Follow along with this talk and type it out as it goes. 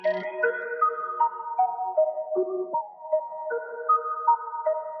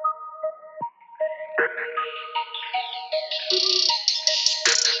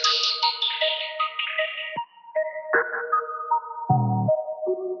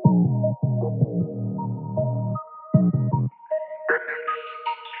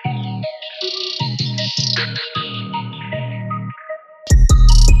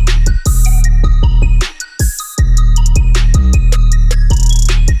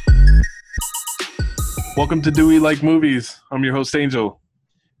Welcome to Do We Like Movies? I'm your host, Angel.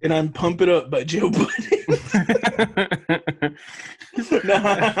 And I'm Pump It Up by Joe Budden.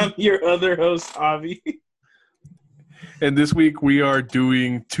 I'm your other host, Avi. And this week we are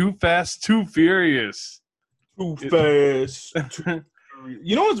doing Too Fast, Too Furious. Too fast.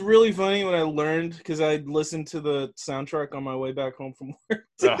 You know what's really funny when I learned, because I listened to the soundtrack on my way back home from work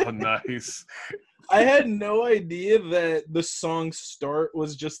today. Oh, nice. I had no idea that the song Start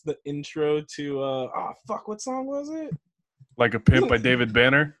was just the intro to, what song was it? Like a Pimp by David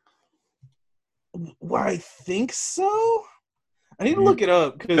Banner? Well, I think so. I need to look it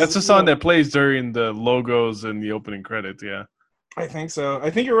up. That's the song that plays during the logos and the opening credits, yeah. I think so. I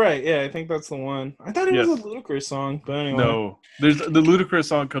think you're right. Yeah, I think that's the one. I thought it was a Ludacris song, but anyway. No, the Ludacris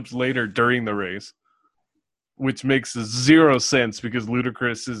song comes later during the race, which makes zero sense because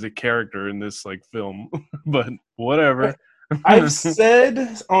Ludacris is a character in this film. But whatever. I've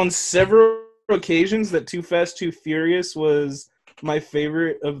said on several occasions that Too Fast, Too Furious was my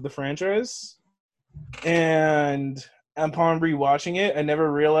favorite of the franchise, and upon rewatching it, I never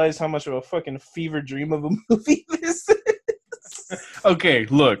realized how much of a fucking fever dream of a movie this is. Okay,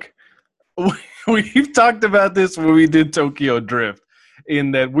 look, we've talked about this when we did Tokyo Drift,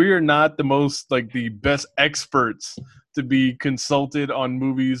 in that we are not the best experts to be consulted on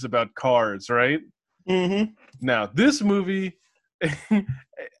movies about cars, right? Mm-hmm. Now, this movie,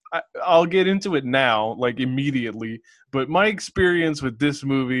 I'll get into it now, immediately, but my experience with this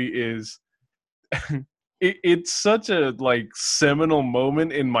movie is it's such a seminal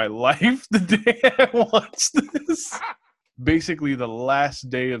moment in my life the day I watched this. Basically the last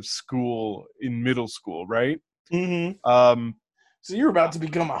day of school in middle school, right? Mm-hmm. So you're about to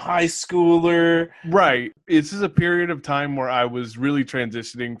become a high schooler. Right. This is a period of time where I was really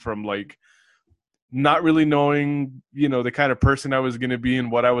transitioning from not really knowing, the kind of person I was going to be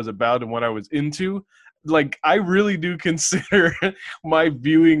and what I was about and what I was into. I really do consider my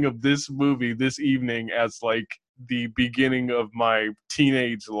viewing of this movie this evening as the beginning of my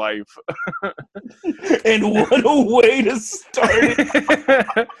teenage life. And what a way to start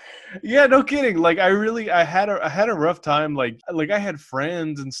it. Yeah, no kidding. I had a rough time. I had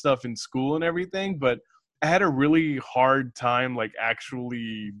friends and stuff in school and everything, but I had a really hard time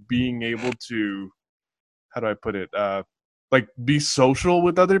actually being able to, how do I put it? Be social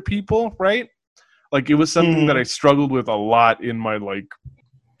with other people, right? It was something that I struggled with a lot in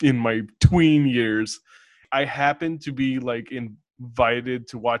my tween years. I happened to be invited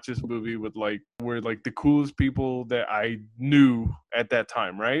to watch this movie with where the coolest people that I knew at that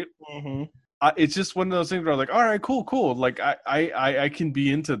time, right? Mm-hmm. It's just one of those things where I was all right, cool. I can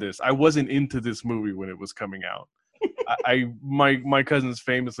be into this. I wasn't into this movie when it was coming out. My cousins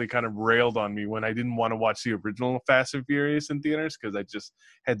famously kind of railed on me when I didn't want to watch the original Fast and Furious in theaters because I just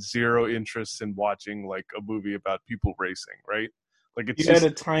had zero interest in watching a movie about people racing, right? Had a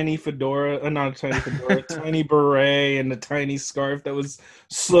tiny fedora, not a tiny fedora, a tiny beret and a tiny scarf that was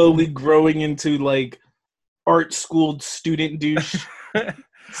slowly growing into art school student douche.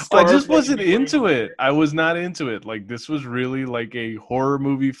 I just wasn't into it. I was not into it. This was really a horror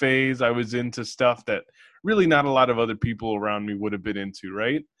movie phase. I was into stuff that really not a lot of other people around me would have been into,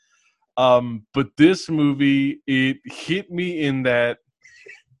 right? But this movie, it hit me in that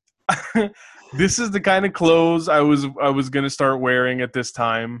this is the kind of clothes I was going to start wearing at this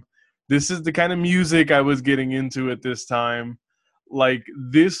time. This is the kind of music I was getting into at this time.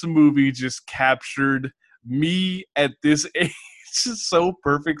 This movie just captured me at this age so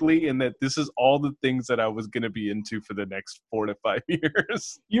perfectly, in that this is all the things that I was going to be into for the next 4 to 5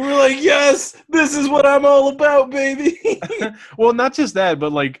 years. You were yes, this is what I'm all about, baby. Well, not just that,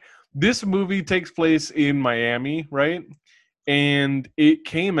 but this movie takes place in Miami, right? And it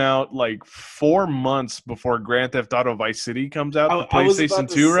came out 4 months before Grand Theft Auto Vice City comes out, the PlayStation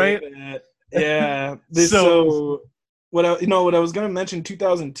 2, right? That. Yeah. So what I was going to mention,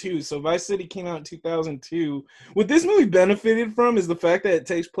 2002. So Vice City came out in 2002. What this movie benefited from is the fact that it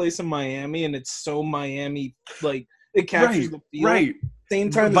takes place in Miami, and it's so Miami, it captures the feel. Right.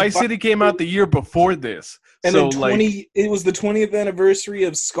 Same time. Vice City came out the year before this. And so it was the 20th anniversary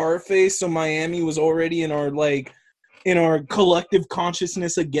of Scarface, so Miami was already in our collective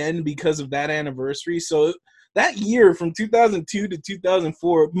consciousness again because of that anniversary. So that year from 2002 to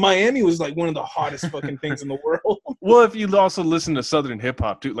 2004, Miami was one of the hottest fucking things in the world. Well, if you also listen to Southern hip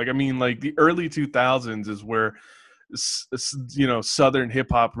hop too, the early 2000s is where, Southern hip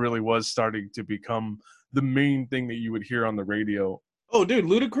hop really was starting to become the main thing that you would hear on the radio. Oh, dude,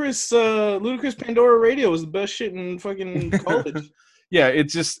 Ludacris Pandora Radio was the best shit in fucking college. Yeah,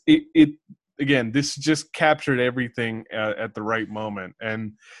 it again, this just captured everything at the right moment.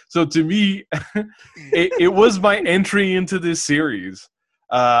 And so to me, it was my entry into this series.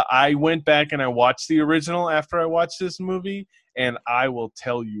 I went back and I watched the original after I watched this movie, and I will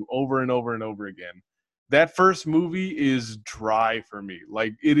tell you over and over and over again, that first movie is dry for me.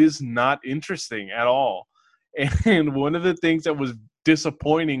 Like, it is not interesting at all. And one of the things that was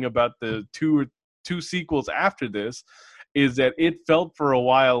disappointing about the two sequels after this is that it felt for a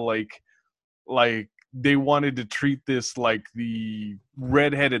while like they wanted to treat this like the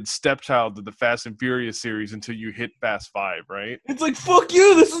redheaded stepchild of the Fast and Furious series until you hit Fast 5, right? It's like, fuck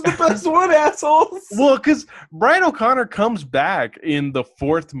you, this is the best one, assholes. Well, because Brian O'Connor comes back in the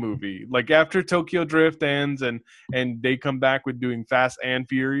fourth movie, like after Tokyo Drift ends, and they come back with doing Fast and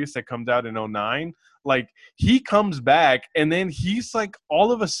Furious that comes out in 2009. Like, he comes back, and then he's like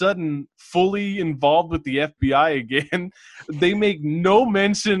all of a sudden fully involved with the FBI again. They make no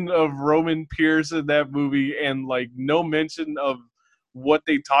mention of Roman Pierce in that movie, and like no mention of what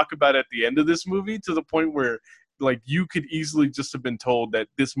they talk about at the end of this movie, to the point where like you could easily just have been told that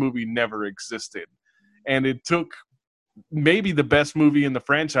this movie never existed. And it took maybe the best movie in the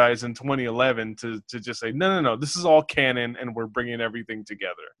franchise in 2011 to just say, no, this is all canon, and we're bringing everything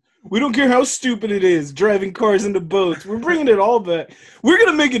together. We don't care how stupid it is, driving cars into boats. We're bringing it all back. We're going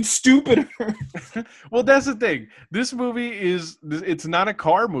to make it stupider. Well, that's the thing. This movie it's not a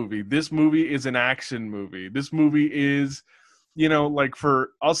car movie. This movie is an action movie. This movie is, like,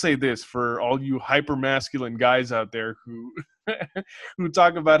 I'll say this, for all you hyper masculine guys out there who who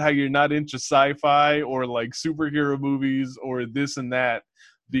talk about how you're not into sci-fi or like superhero movies or this and that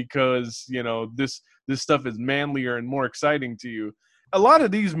because, this stuff is manlier and more exciting to you. A lot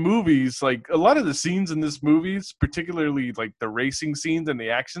of these movies, like a lot of the scenes in this movies, particularly like the racing scenes and the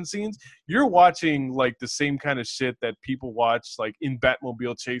action scenes, you're watching like the same kind of shit that people watch like in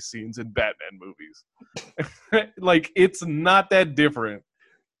Batmobile chase scenes in Batman movies. Like, it's not that different.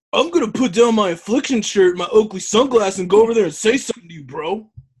 I'm going to put down my Affliction shirt, my Oakley sunglasses, and go over there and say something to you, bro.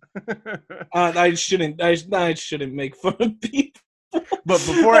 I shouldn't make fun of people. But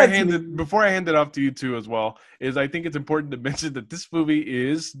before I hand it off to you two as well, I think it's important to mention that this movie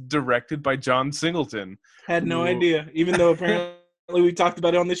is directed by John Singleton. Had no idea, even though apparently we talked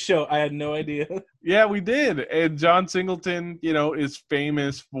about it on this show. I had no idea. Yeah, we did. And John Singleton, is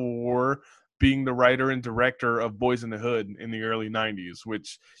famous for being the writer and director of Boys in the Hood in the early 90s,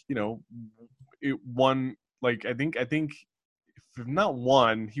 which, it won, like, I think if not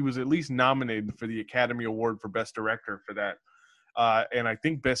won, he was at least nominated for the Academy Award for Best Director for that. And I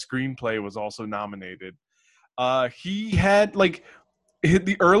think Best Screenplay was also nominated. He had, like,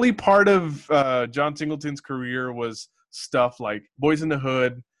 the early part of John Singleton's career was stuff like Boys in the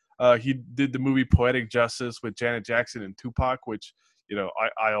Hood. He did the movie Poetic Justice with Janet Jackson and Tupac, which,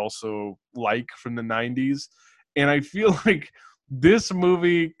 I also like, from the 90s. And I feel like this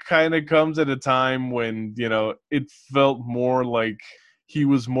movie kind of comes at a time when, it felt more like he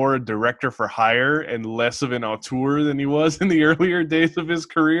was more a director for hire and less of an auteur than he was in the earlier days of his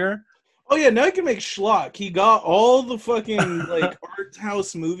career. Oh yeah, now he can make schlock. He got all the fucking like art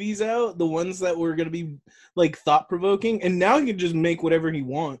house movies out, the ones that were gonna be like thought provoking, and now he can just make whatever he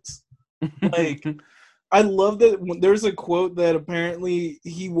wants. Like, I love that. There's a quote that apparently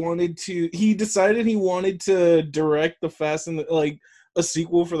he decided he wanted to direct a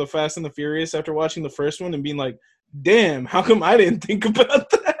sequel for the Fast and the Furious after watching the first one and being like, damn, how come I didn't think about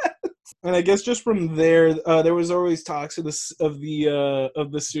that? And I guess just from there, there was always talks of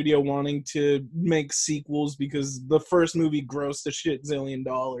the studio wanting to make sequels because the first movie grossed a shit zillion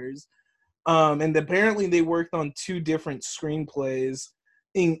dollars. And apparently they worked on two different screenplays,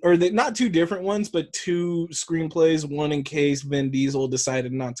 not two different ones, but two screenplays, one in case Vin Diesel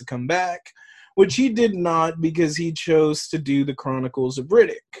decided not to come back, which he did not because he chose to do the Chronicles of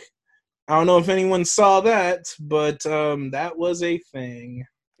Riddick. I don't know if anyone saw that, but that was a thing.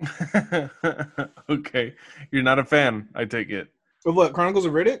 Okay. You're not a fan, I take it. Of what, Chronicles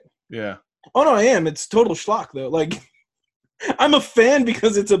of Riddick? Yeah. Oh, no, I am. It's total schlock, though. Like, I'm a fan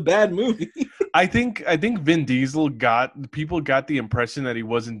because it's a bad movie. I think Vin Diesel got the impression that he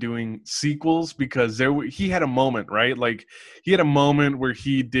wasn't doing sequels because he had a moment, right? Like, he had a moment where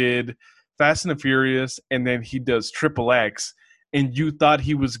he did Fast and the Furious and then he does Triple X, and you thought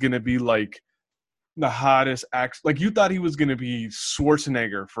he was going to be like the hottest like you thought he was going to be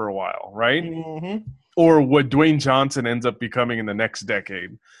Schwarzenegger for a while, right? Mm-hmm. Or what Dwayne Johnson ends up becoming in the next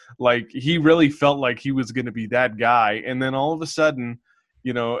decade. Like, he really felt like he was going to be that guy, and then all of a sudden,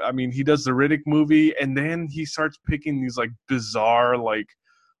 he does the Riddick movie, and then he starts picking these like bizarre, like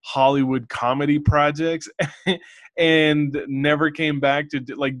Hollywood comedy projects and never came back to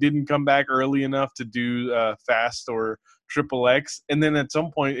like didn't come back early enough to do Fast or Triple X, and then at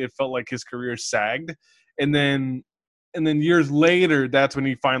some point it felt like his career sagged, and then years later that's when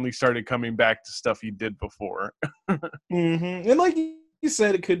he finally started coming back to stuff he did before. And like you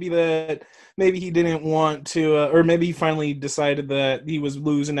said, it could be that maybe he didn't want to, or maybe he finally decided that he was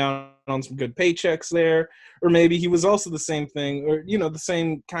losing out on some good paychecks there, or maybe he was also the same thing, or the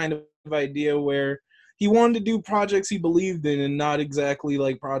same kind of idea where he wanted to do projects he believed in and not exactly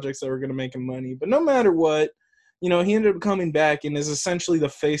like projects that were going to make him money. But no matter what, he ended up coming back and is essentially the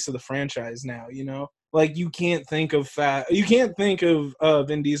face of the franchise now. Like you can't think of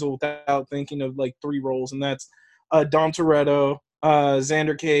Vin Diesel without thinking of like three roles, and that's Dom Toretto,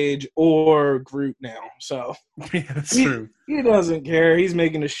 Xander Cage, or Groot now. So yeah, that's true. He doesn't care. He's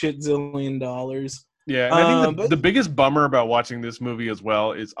making a shit zillion dollars. Yeah, and I think the biggest bummer about watching this movie as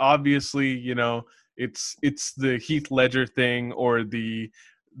well is obviously, it's the Heath Ledger thing or the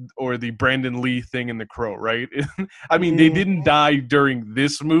Brandon Lee thing in The Crow, right? I mean, they didn't die during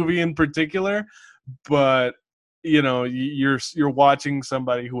this movie in particular, but you're watching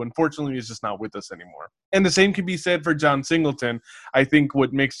somebody who unfortunately is just not with us anymore. And the same can be said for John Singleton. I think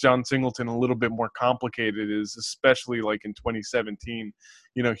what makes John Singleton a little bit more complicated is, especially like in 2017,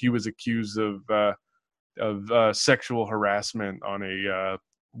 he was accused of sexual harassment on a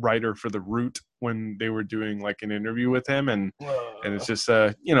writer for The Root when they were doing like an interview with him, and it's just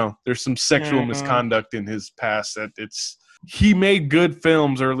there's some sexual misconduct in his past that he made good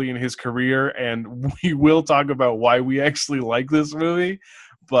films early in his career, and we will talk about why we actually like this movie.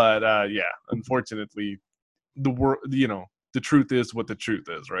 But unfortunately, the truth is what the truth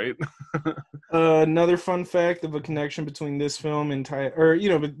is, right? Another fun fact of a connection between this film and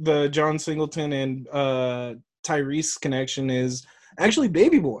the John Singleton and Tyrese connection is actually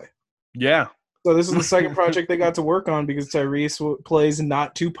Baby Boy. Yeah. So this is the second project they got to work on because Tyrese plays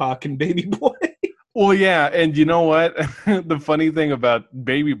not Tupac in Baby Boy. Well, yeah, and you know what? The funny thing about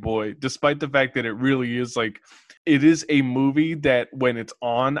Baby Boy, despite the fact that it really is like, it is a movie that when it's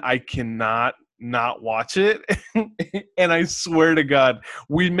on, I cannot not watch it. And I swear to God,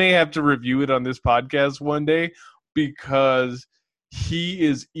 we may have to review it on this podcast one day, because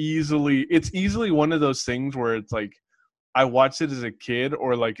it's easily one of those things where it's like, I watched it as a kid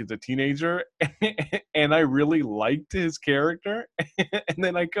or like as a teenager and I really liked his character. And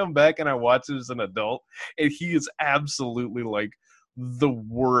then I come back and I watch it as an adult and he is absolutely like the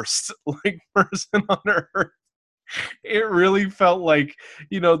worst like person on earth. It really felt like,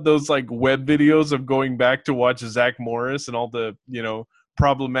 those like web videos of going back to watch Zach Morris and all the,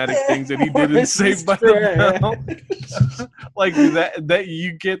 problematic things that he did in Saved by the Bell. Like that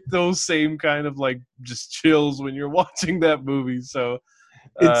you get those same kind of like just chills when you're watching that movie. So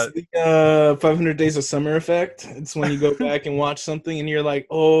it's the 500 Days of Summer effect. It's when you go back and watch something and you're like,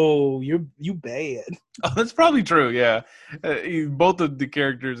 oh, you bad. Oh, that's probably true. Yeah, both of the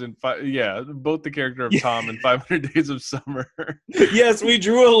characters both the character of Tom in 500 Days of Summer. Yes, we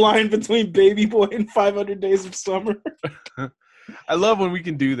drew a line between Baby Boy and 500 Days of Summer. I love when we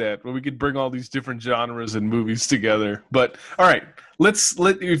can do that, when we can bring all these different genres and movies together. But all right,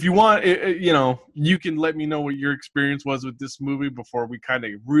 if you want, you can let me know what your experience was with this movie before we kind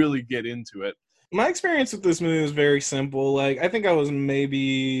of really get into it. My experience with this movie was very simple. Like, I think I was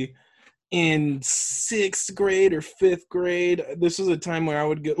maybe in 6th grade or 5th grade. This was a time where I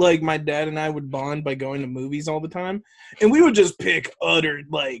would go, like, my dad and I would bond by going to movies all the time. And we would just pick utter,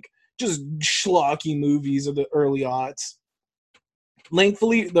 like, just schlocky movies of the early aughts.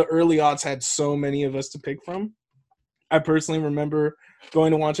 Thankfully, the early aughts had so many of us to pick from. I personally remember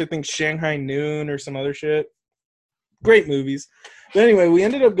going to watch, I think, Shanghai Noon or some other shit. Great movies. But anyway, we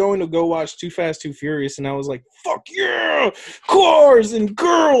ended up going to go watch Too Fast, Too Furious, and I was like, fuck yeah! Cars and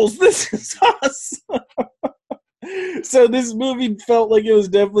girls! This is us! So this movie felt like it was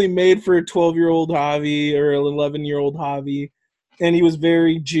definitely made for a 12-year-old Javi or an 11-year-old Javi, and he was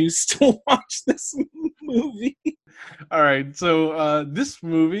very juiced to watch this movie. All right, so this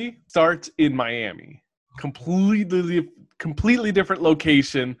movie starts in Miami, completely different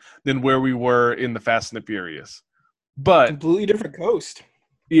location than where we were in the Fast and the Furious, but completely different coast.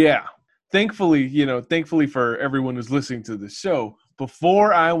 Yeah, thankfully for everyone who's listening to the show,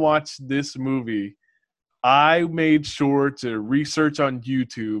 before I watched this movie, I made sure to research on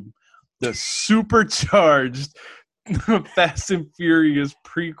YouTube the supercharged Fast and Furious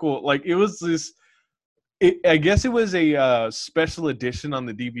prequel. Like, it was this. I guess it was a special edition on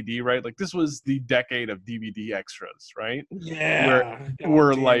the DVD, right? Like, this was the decade of DVD extras, right? Yeah.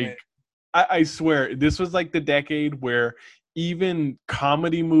 Where like, I swear, this was like the decade where even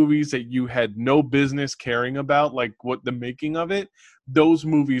comedy movies that you had no business caring about, like what the making of it, those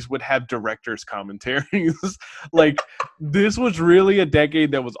movies would have director's commentaries. Like, this was really a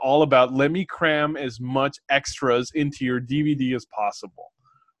decade that was all about, let me cram as much extras into your DVD as possible,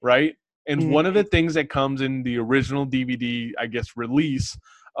 right? And one of the things that comes in the original DVD, I guess, release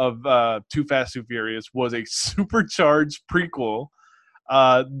of Too Fast, Too Furious was a supercharged prequel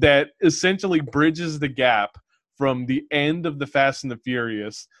that essentially bridges the gap from the end of the Fast and the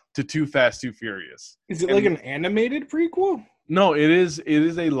Furious to Too Fast, Too Furious. Is it And like an animated prequel? no, it is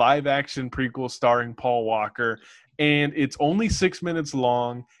a live action prequel starring Paul Walker, and it's only 6 minutes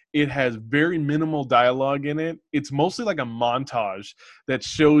long. It has very minimal dialogue in it. It's mostly like a montage that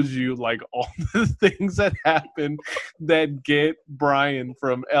shows you like all the things that happen that get Brian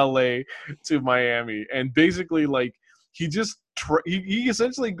from LA to Miami. And basically like he just he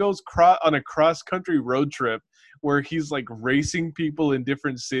essentially goes on a cross country road trip where he's like racing people in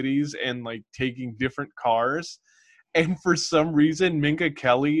different cities and like taking different cars. And for some reason Minka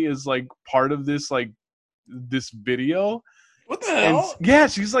Kelly is like part of this this video. What the And hell? yeah,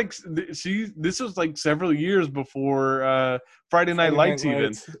 she's like this was like several years before Friday Night Lights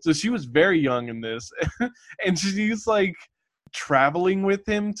even. So she was very young in this. And she's like traveling with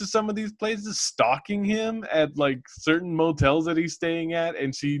him to some of these places, stalking him at like certain motels that he's staying at,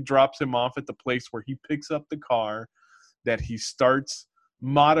 and she drops him off at the place where he picks up the car that he starts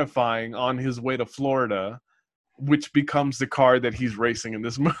modifying on his way to Florida, which becomes the car that he's racing in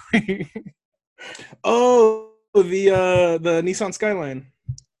this movie. Oh, the Nissan Skyline.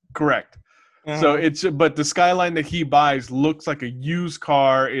 Correct. Uh-huh. So but the Skyline that he buys looks like a used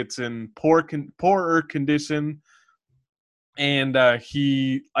car. It's in poorer condition, and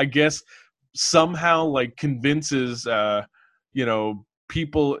he, I guess, somehow like convinces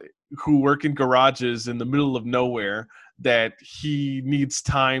people who work in garages in the middle of nowhere that he needs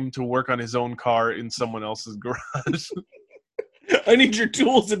time to work on his own car in someone else's garage. I need your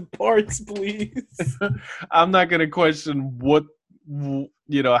tools and parts, please. I'm not going to question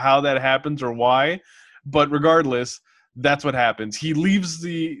how that happens or why, but regardless, that's what happens. He leaves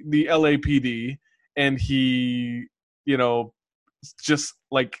the LAPD and he, just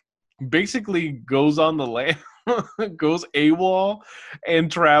like basically goes on the land, goes AWOL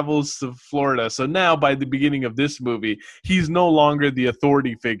and travels to Florida. So now by the beginning of this movie, he's no longer the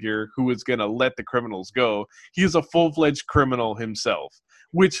authority figure who is going to let the criminals go. He's a full-fledged criminal himself,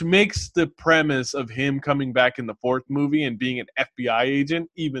 which makes the premise of him coming back in the fourth movie and being an FBI agent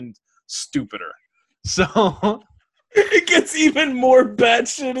even stupider. So it gets even more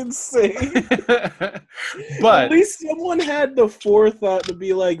batshit insane. But at least someone had the forethought to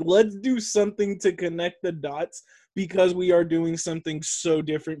be like, let's do something to connect the dots because we are doing something so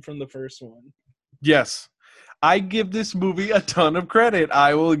different from the first one. Yes. I give this movie a ton of credit.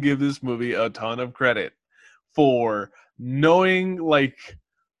 I will give this movie a ton of credit for knowing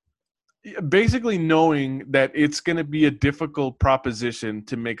basically knowing that it's going to be a difficult proposition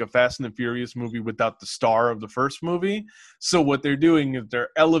to make a Fast and the Furious movie without the star of the first movie. So what they're doing is they're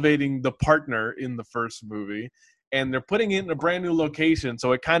elevating the partner in the first movie, and they're putting it in a brand new location.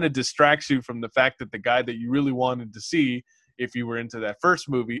 So it kind of distracts you from the fact that the guy that you really wanted to see, if you were into that first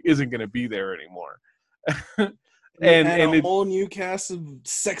movie, isn't going to be there anymore. and a whole new cast of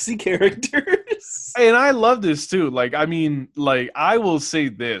sexy characters. And I love this too. I will say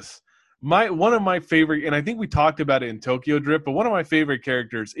this. One of my favorite, and I think we talked about it in Tokyo Drift, but one of my favorite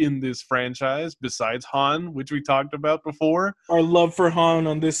characters in this franchise, besides Han, which we talked about before. Our love for Han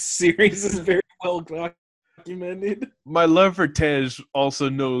on this series is very well documented. My love for Tej also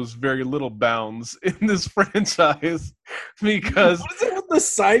knows very little bounds in this franchise because... What is it with the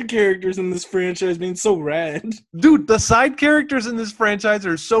side characters in this franchise being so rad? Dude, the side characters in this franchise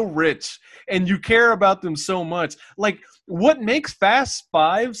are so rich, and you care about them so much. Like, what makes Fast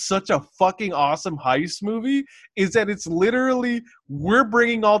 5 such a fucking awesome heist movie is that it's literally, we're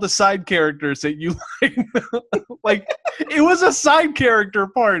bringing all the side characters that you like. Like, it was a side character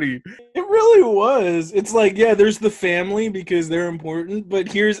party. It really was. It's like, yeah, there's the family because they're important,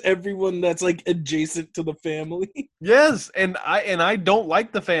 but here's everyone that's like adjacent to the family. Yes, and I don't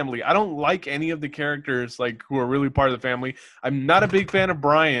like the family. I don't like any of the characters like who are really part of the family. I'm not a big fan of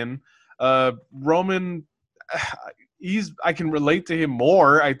Brian. Roman, I can relate to him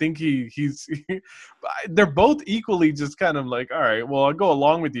more. I think he's they're both equally just kind of like, all right, well, I'll go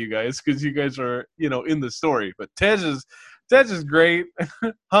along with you guys because you guys are, in the story. But Tej is great.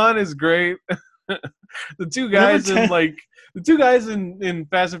 Han is great. The two guys in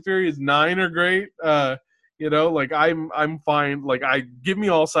Fast and Furious 9 are great. I'm fine. Like, give me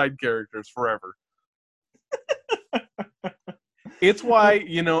all side characters forever. It's why,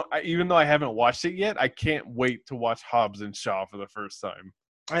 even though I haven't watched it yet, I can't wait to watch Hobbs and Shaw for the first time.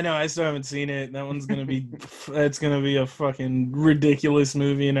 I know, I still haven't seen it. That one's gonna be it's gonna be a fucking ridiculous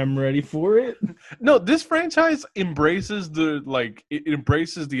movie, and I'm ready for it. No, this franchise embraces it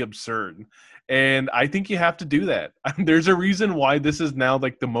embraces the absurd. And I think you have to do that. There's a reason why this is now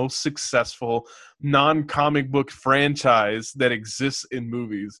like the most successful non-comic book franchise that exists in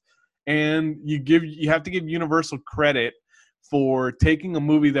movies. And you have to give Universal credit for taking a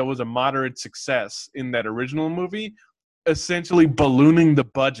movie that was a moderate success in that original movie, essentially ballooning the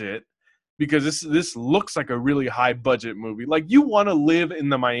budget, because this looks like a really high budget movie. Like, you want to live in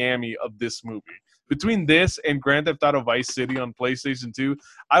the Miami of this movie. Between this and Grand Theft Auto Vice City on PlayStation 2,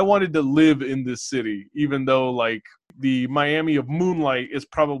 I wanted to live in this city, even though like the Miami of Moonlight is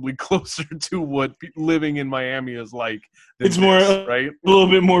probably closer to what living in Miami is like. It's more right, a little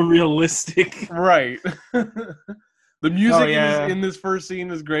bit more realistic, right? The music in this first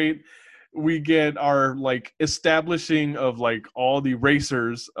scene is great. We get our like establishing of like all the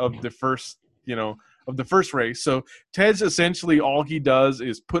racers of the first race. So Ted's essentially all he does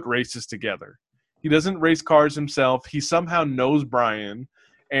is put races together. He doesn't race cars himself. He somehow knows Brian,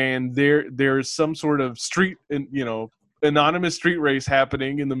 and there's some sort of anonymous street race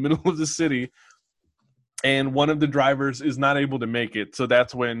happening in the middle of the city, and one of the drivers is not able to make it. So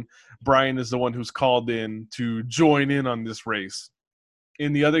that's when Brian is the one who's called in to join in on this race.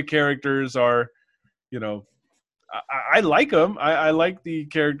 And the other characters are, I like them. I like the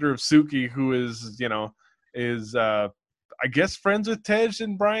character of Suki, who is I guess friends with Tej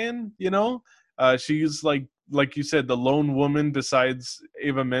and Brian. She's like you said, the lone woman besides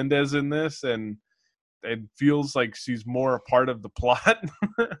Eva Mendes in this, and it feels like she's more a part of the plot.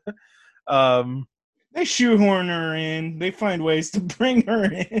 They shoehorn her in. They find ways to bring her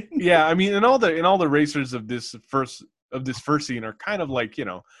in. Yeah, I mean, and all the racers of this first scene are kind of like,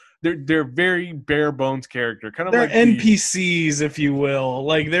 they're very bare bones character, kind of they're like NPCs, if you will.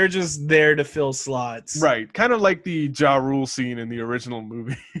 Like, they're just there to fill slots, right? Kind of like the Ja Rule scene in the original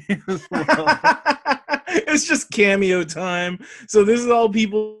movie. It's just cameo time. So this is all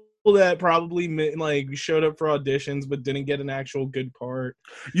people that probably like showed up for auditions but didn't get an actual good part.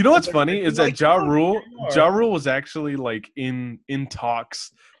 You know what's funny is that Ja Rule was actually like in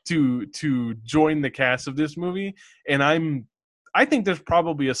talks to join the cast of this movie, and I think there's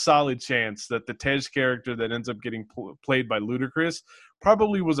probably a solid chance that the Tej character that ends up getting played by Ludacris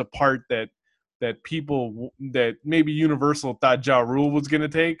probably was a part that people that maybe Universal thought Ja Rule was going to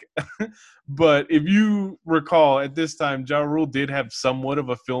take. But if you recall, at this time, Ja Rule did have somewhat of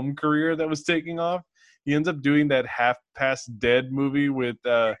a film career that was taking off. He ends up doing that Half Past Dead movie with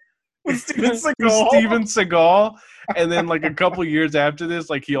Steven Seagal. And then like a couple years after this,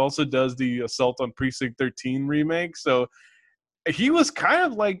 like he also does the Assault on Precinct 13 remake. So he was kind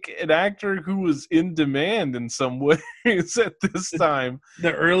of like an actor who was in demand in some ways at this time.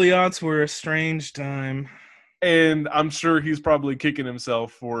 The early aughts were a strange time. And I'm sure he's probably kicking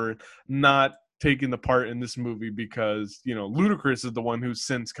himself for not taking the part in this movie because, Ludacris is the one who's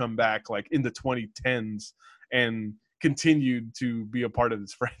since come back like in the 2010s and continued to be a part of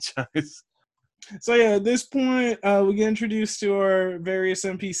this franchise. So yeah, at this point, we get introduced to our various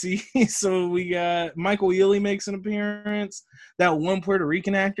NPCs. So we got Michael Ealy makes an appearance. That one Puerto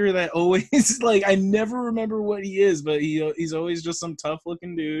Rican actor that always like I never remember what he is, but he's always just some tough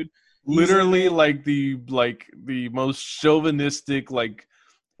looking dude. Literally like the most chauvinistic like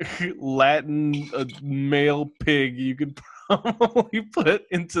Latin male pig you could probably put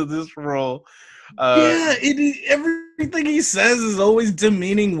into this role. Everything he says is always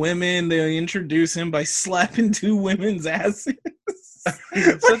demeaning women. They introduce him by slapping two women's asses.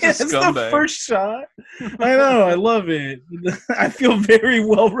 Such a scumbag. The first shot. I know. I love it. I feel very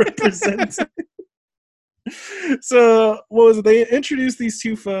well represented. So what was it? They introduced these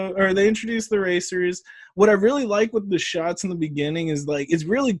they introduced the racers. What I really like with the shots in the beginning is like it's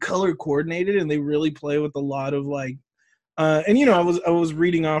really color coordinated, and they really play with a lot of like. And I was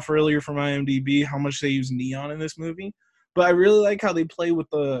reading off earlier from IMDb how much they use neon in this movie, but I really like how they play with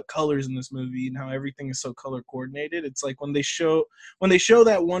the colors in this movie and how everything is so color coordinated. It's like when they show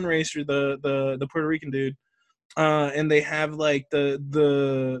that one racer, the Puerto Rican dude, and they have like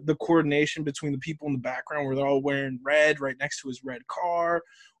the coordination between the people in the background where they're all wearing red right next to his red car,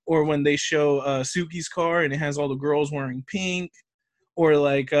 or when they show Suki's car and it has all the girls wearing pink. Or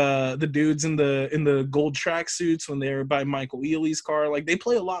like the dudes in the gold tracksuits when they're by Michael Ealy's car. Like they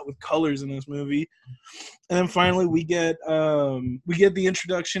play a lot with colors in this movie. And then finally we get the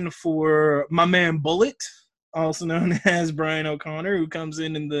introduction for my man Bullet, also known as Brian O'Connor, who comes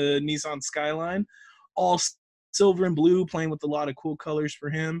in the Nissan Skyline, all silver and blue, playing with a lot of cool colors for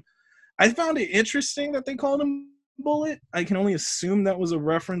him. I found it interesting that they called him Bullet. I can only assume that was a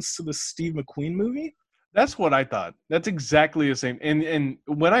reference to the Steve McQueen movie. That's what I thought. That's exactly the same. And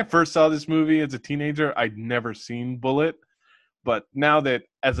when I first saw this movie as a teenager, I'd never seen Bullet. But now that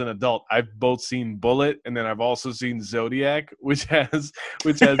as an adult, I've both seen Bullet and then I've also seen Zodiac, which has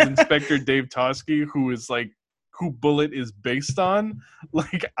Inspector Dave Toschi, who is like who Bullet is based on.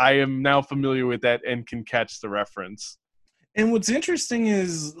 Like I am now familiar with that and can catch the reference. And what's interesting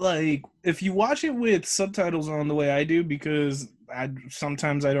is, like, if you watch it with subtitles on the way I do, because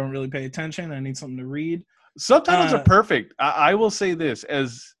sometimes I don't really pay attention, I need something to read. Subtitles are perfect. I will say this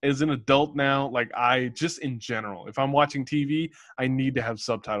as an adult now, like I just in general, if I'm watching TV, I need to have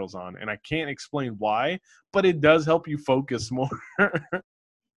subtitles on, and I can't explain why, but it does help you focus more.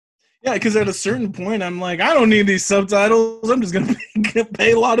 Yeah, because at a certain point, I'm like, I don't need these subtitles. I'm just gonna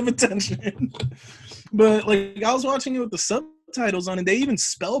pay a lot of attention. But like, I was watching it with the subtitles on, and they even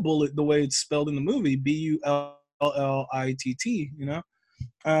spell Bullet the way it's spelled in the movie, Bullitt. You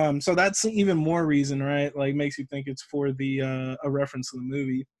know, so that's even more reason, right? Like, makes you think it's for the a reference to the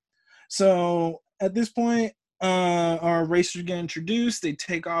movie. So at this point, our racers get introduced. They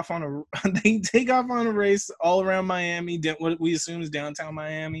take off on a race all around Miami, what we assume is downtown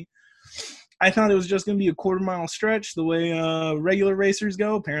Miami. I thought it was just going to be a quarter-mile stretch the way regular racers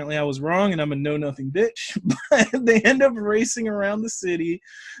go. Apparently, I was wrong, and I'm a know-nothing bitch. But they end up racing around the city,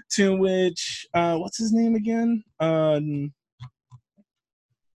 to which what's his name again? Oh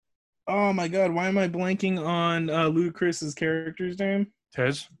my God, why am I blanking on Ludacris's character's name?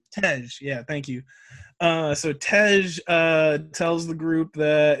 Tej? Tej, yeah, thank you. So Tej tells the group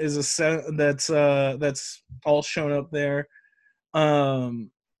that is that's all shown up there.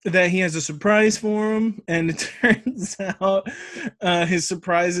 That he has a surprise for him, and it turns out his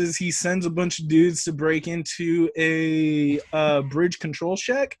surprise is he sends a bunch of dudes to break into a bridge control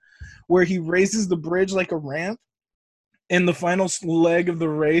shack where he raises the bridge like a ramp. In the final leg of the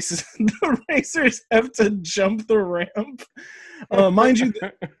race, the racers have to jump the ramp. Mind you,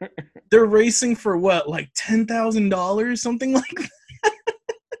 they're racing for what, like $10,000, something like that?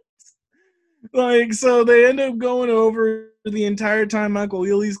 Like, so they end up going over the entire time. Michael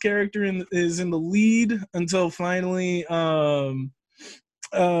Ealy's character is in the lead until finally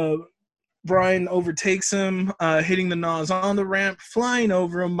Brian overtakes him, hitting the Nas on the ramp, flying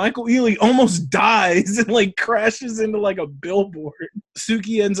over him. Michael Ealy almost dies and like crashes into like a billboard.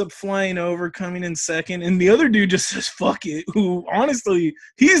 Suki ends up flying over, coming in second, and the other dude just says "fuck it." Who honestly,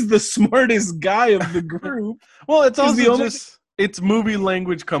 he's the smartest guy of the group. Well, it's also it's movie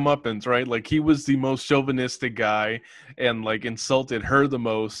language comeuppance, right? Like he was the most chauvinistic guy and like insulted her the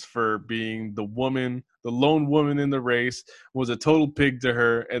most for being the lone woman in the race, was a total pig to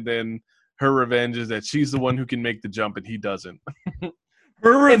her, and then her revenge is that she's the one who can make the jump and he doesn't.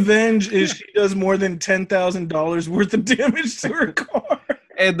 Her revenge is she does more than $10,000 worth of damage to her car.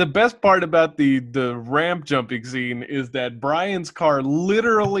 And the best part about the ramp jumping scene is that Brian's car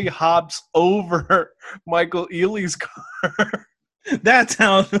literally hops over Michael Ealy's car. That's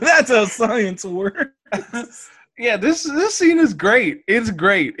how science works. Yeah, this scene is great. It's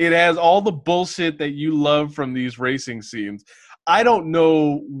great. It has all the bullshit that you love from these racing scenes. I don't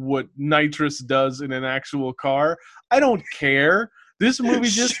know what nitrous does in an actual car. I don't care. This movie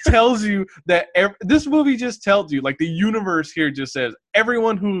just tells you that like the universe here just says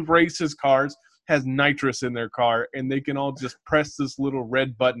everyone who races cars has nitrous in their car, and they can all just press this little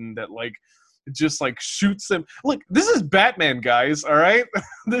red button that like just like shoots them. Look, this is Batman, guys. All right,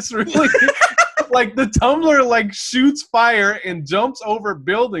 this really like the tumbler like shoots fire and jumps over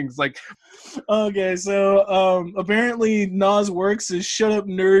buildings. Like, okay, so apparently Nas works is shut up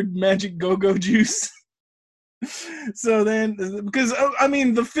nerd magic go-go juice. So then, because I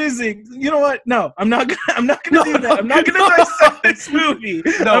mean the physics, you know what? No, I'm not gonna do that. I'm not gonna dissect this movie.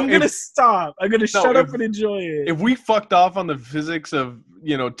 No, I'm gonna stop. I'm gonna shut up and enjoy it. If we fucked off on the physics of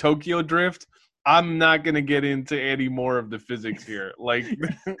Tokyo Drift, I'm not gonna get into any more of the physics here. Like,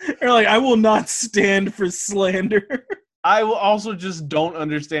 you're like, I will not stand for slander. I will also just don't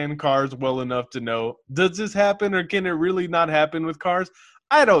understand cars well enough to know, does this happen or can it really not happen with cars?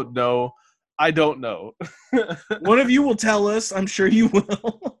 I don't know. One of you will tell us. I'm sure you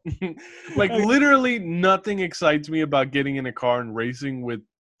will. Like, literally nothing excites me about getting in a car and racing with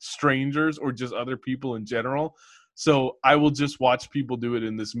strangers or just other people in general. So I will just watch people do it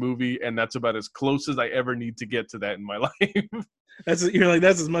in this movie, and that's about as close as I ever need to get to that in my life. You're like,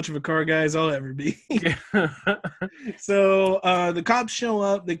 that's as much of a car guy as I'll ever be. So the cops show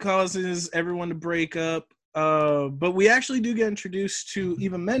up. They causes everyone to break up. But we actually do get introduced to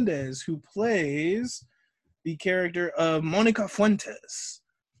Eva Mendes, who plays the character of Monica Fuentes.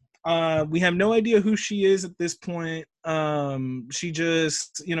 We have no idea who she is at this point. She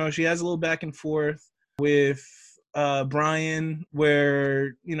just, she has a little back and forth with Brian,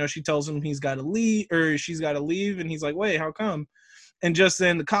 where she tells him he's got to leave, or she's got to leave, and he's like, "Wait, how come?" And just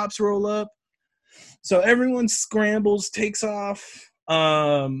then the cops roll up, so everyone scrambles, takes off.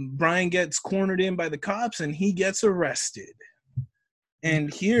 Brian gets cornered in by the cops, and he gets arrested.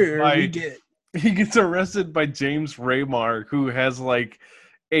 And here he gets arrested by James Remar, who has like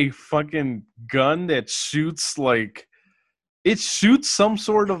a fucking gun that shoots some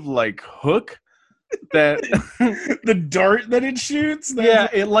sort of like hook that the dart that it shoots.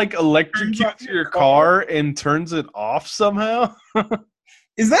 It like electrocutes your car and turns it off somehow.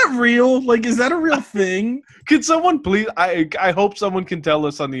 Is that real? Like, is that a real thing? Could someone please? I hope someone can tell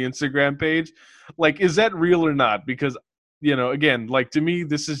us on the Instagram page. Like, is that real or not? Because again, like, to me,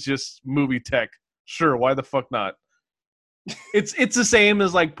 this is just movie tech. Sure, why the fuck not? It's the same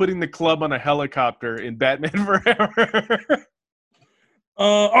as like putting the club on a helicopter in Batman Forever.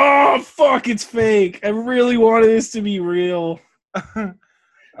 Oh fuck! It's fake. I really wanted this to be real.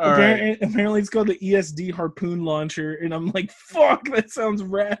 Apparently, it's called the ESD harpoon launcher, and I'm like, fuck, that sounds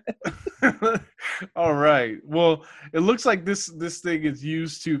rad. All right. Well, it looks like this thing is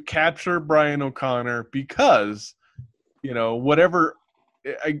used to capture Brian O'Connor because, whatever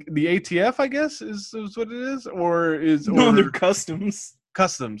the ATF, I guess, is what it is, they're customs.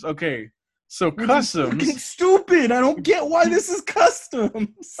 Customs. Okay. So customs. Fucking stupid. I don't get why this is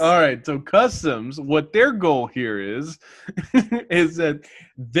customs. All right. So customs, what their goal here is that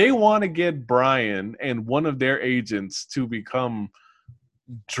they want to get Brian and one of their agents to become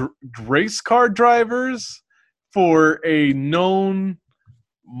race car drivers for a known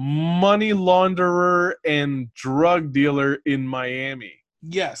money launderer and drug dealer in Miami.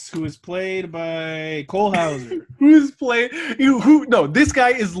 Yes, who is played by Cole Hauser. No, this guy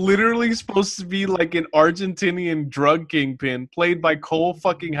is literally supposed to be like an Argentinian drug kingpin played by Cole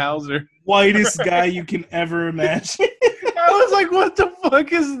fucking Hauser. Whitest guy you can ever imagine. I was like, what the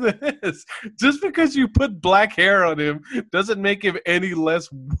fuck is this? Just because you put black hair on him doesn't make him any less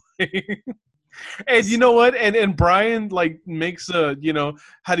white. And you know what? And Brian like makes a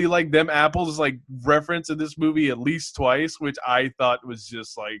how do you like them apples like reference in this movie at least twice, which I thought was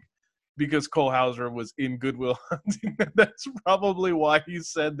just like because Cole Hauser was in Good Will Hunting. That's probably why he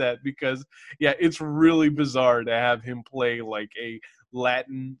said that, because it's really bizarre to have him play like a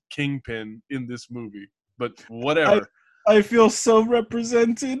Latin kingpin in this movie. But whatever. I feel so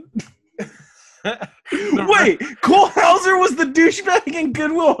represented. Wait, Cole Hauser was the douchebag in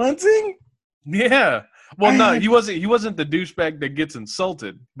Good Will Hunting? Yeah. Well, no, he wasn't the douchebag that gets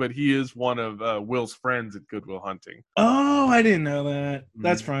insulted, but he is one of Will's friends at Good Will Hunting. Oh, I didn't know that.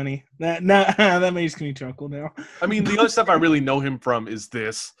 That's funny. That makes me chuckle now. I mean, the other stuff I really know him from is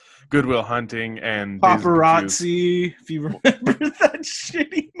this Good Will Hunting and Paparazzi. If you remember that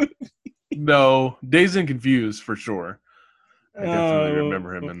shitty movie. No, Dazed and Confused for sure. I definitely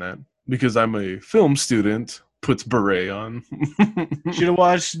remember him in that because I'm a film student. Puts beret on. Should have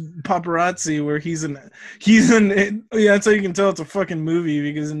watched Paparazzi, where he's in. That's how you can tell it's a fucking movie,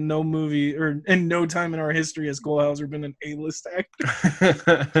 because in no movie or in no time in our history has Cole Hauser been an A-list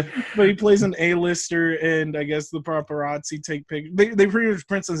actor. But he plays an A-lister, and I guess the paparazzi take pictures. They pretty much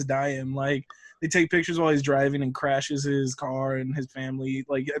Princess Diane. Like, they take pictures while he's driving and crashes his car, and his family.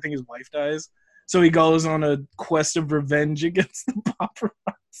 Like, I think his wife dies, so he goes on a quest of revenge against the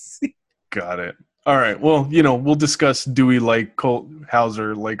paparazzi. Got it. All right. Well, we'll discuss do we like Cole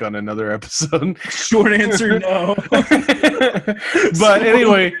Hauser like on another episode. Short answer, no. But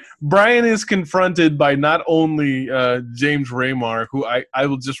anyway, Brian is confronted by not only James Remar, who I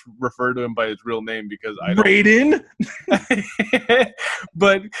will just refer to him by his real name because I don't. Raiden?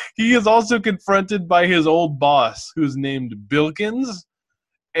 But he is also confronted by his old boss, who's named Bilkins.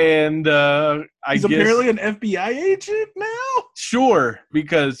 And he's apparently an FBI agent now? Sure,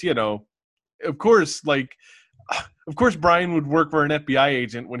 because, of course, Brian would work for an FBI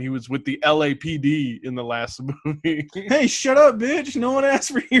agent when he was with the LAPD in the last movie. Hey, shut up, bitch. No one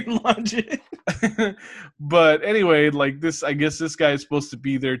asked for your logic. But anyway, I guess this guy is supposed to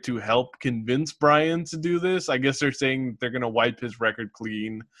be there to help convince Brian to do this. I guess they're saying they're going to wipe his record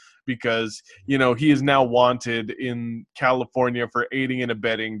clean because, he is now wanted in California for aiding and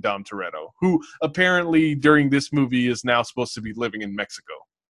abetting Dom Toretto, who apparently during this movie is now supposed to be living in Mexico.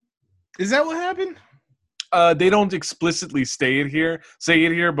 Is that what happened? They don't explicitly say it here,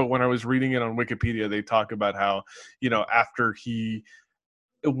 but when I was reading it on Wikipedia, they talk about how, after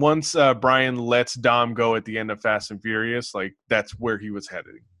once Brian lets Dom go at the end of Fast and Furious, like that's where he was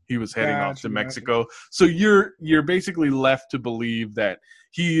heading. he was heading off to Gotcha. Mexico. So you're basically left to believe that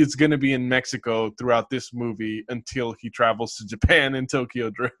he is going to be in Mexico throughout this movie until he travels to Japan in Tokyo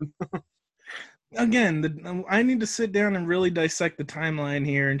Drift. Again, I need to sit down and really dissect the timeline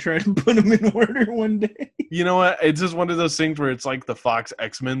here and try to put them in order one day. You know what? It's just one of those things where it's like the Fox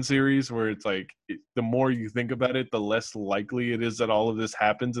X-Men series, where it's like the more you think about it, the less likely it is that all of this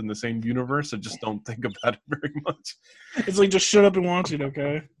happens in the same universe. So just don't think about it very much. It's like, just shut up and watch it,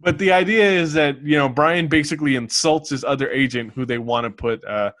 okay? But the idea is that, you know, Brian basically insults his other agent who they want to put,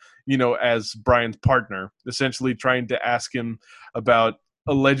 you know, as Brian's partner, essentially trying to ask him about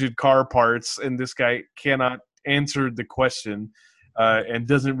alleged car parts, and this guy cannot answer the question and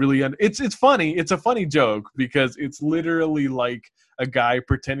doesn't really it's funny. It's a funny joke because it's literally like a guy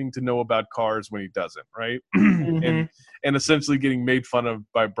pretending to know about cars when he doesn't, right? Mm-hmm. and essentially getting made fun of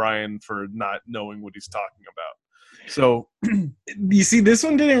by Brian for not knowing what he's talking about. So you see, this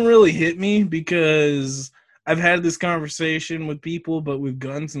one didn't really hit me because I've had this conversation with people, but with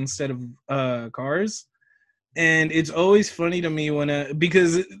guns instead of cars. And it's always funny to me when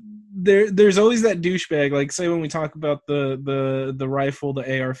because there's always that douchebag, like say when we talk about the rifle, the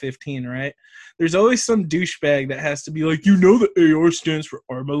AR-15, right? There's always some douchebag that has to be like, you know, the AR stands for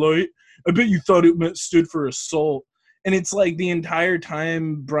Armalite. I bet you thought it stood for assault. And it's like the entire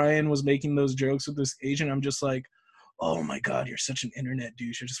time Brian was making those jokes with this agent, I'm just like, oh my God, you're such an internet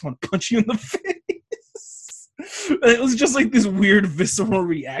douche. I just want to punch you in the face. It was just like this weird visceral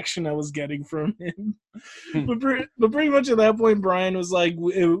reaction I was getting from him. But pretty much at that point, Brian was like,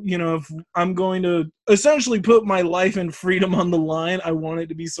 you know, if I'm going to essentially put my life and freedom on the line, I want it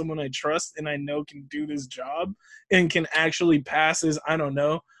to be someone I trust and I know can do this job and can actually pass as, I don't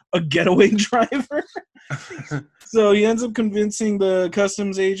know, a getaway driver. So he ends up convincing the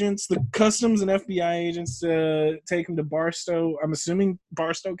customs agents, the customs and FBI agents, to take him to Barstow. I'm assuming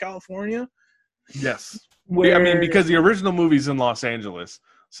Barstow, California. yes. Where, I mean, because the original movie's in Los Angeles,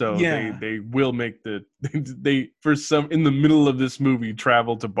 so yeah. they will make they for some in the middle of this movie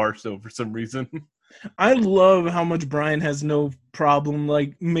travel to Barstow for some reason. I love how much Brian has no problem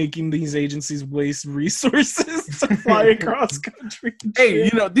like making these agencies waste resources to fly across country. Hey,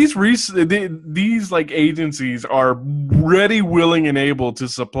 you know, these like agencies are ready, willing, and able to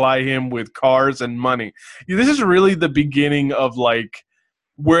supply him with cars and money. This is really the beginning of like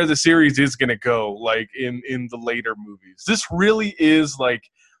where the series is going to go, like in the later movies. This really is like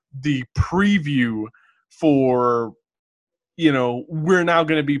the preview for, you know, we're now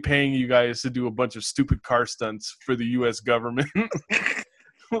going to be paying you guys to do a bunch of stupid car stunts for the U.S. government.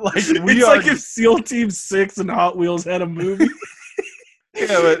 Like it's like if SEAL Team 6 and Hot Wheels had a movie.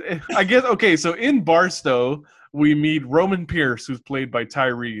 Yeah, but I guess, okay, so in Barstow, we meet Roman Pierce, who's played by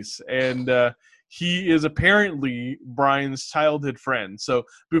Tyrese, and he is apparently Brian's childhood friend. So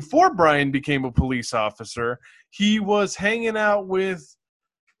before Brian became a police officer, he was hanging out with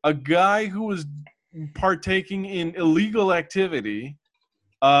a guy who was partaking in illegal activity.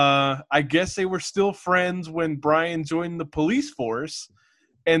 I guess they were still friends when Brian joined the police force,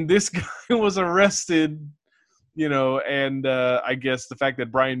 and this guy was arrested, you know, and I guess the fact that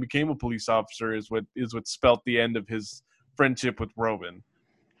Brian became a police officer is what spelt the end of his friendship with Roman.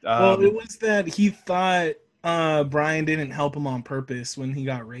 Well, it was that he thought Brian didn't help him on purpose when he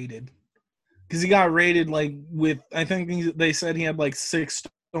got raided. Because he got raided, like, with, I think they said he had, like, 6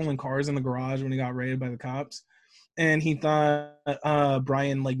 stolen cars in the garage when he got raided by the cops. And he thought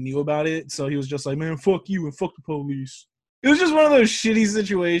Brian, like, knew about it. So he was just like, man, fuck you and fuck the police. It was just one of those shitty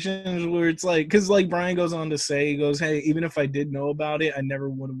situations where it's like, because, like, Brian goes on to say, he goes, hey, even if I did know about it, I never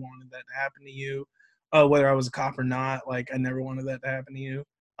would have wanted that to happen to you. Whether I was a cop or not, like, I never wanted that to happen to you.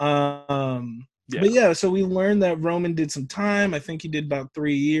 But yeah, so we learned that Roman did some time. I think he did about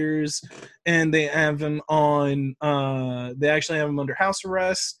 3 years, and they have him on. They actually have him under house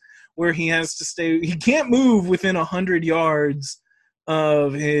arrest, where he has to stay. He can't move within 100 yards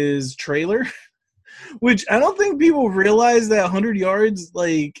of his trailer, which I don't think people realize that 100 yards.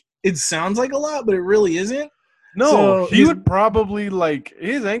 Like, it sounds like a lot, but it really isn't. No, so he would probably, like,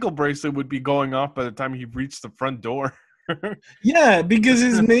 his ankle bracelet would be going off by the time he reached the front door. Yeah, because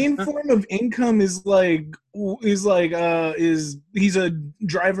his main form of income is he's a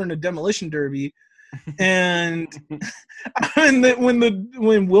driver in a demolition derby, and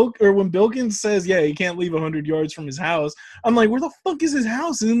when Bilkins says, yeah, he can't leave 100 yards from his house, I'm like, where the fuck is his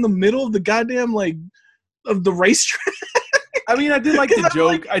house? It's in the middle of the goddamn of the racetrack. I mean, I do like the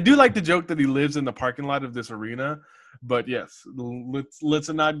joke. I do like the joke that he lives in the parking lot of this arena. But yes, let's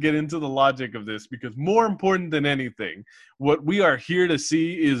not get into the logic of this, because more important than anything, what we are here to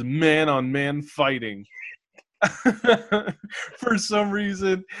see is man-on-man fighting. For some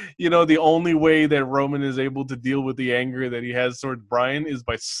reason, the only way that Roman is able to deal with the anger that he has towards Brian is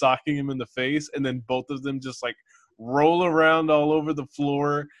by socking him in the face, and then both of them just like roll around all over the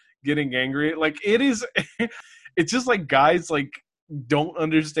floor getting angry. Like it is it's just like guys like don't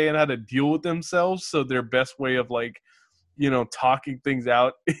understand how to deal with themselves, so their best way of like talking things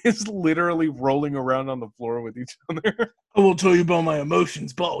out is literally rolling around on the floor with each other. I won't tell you about my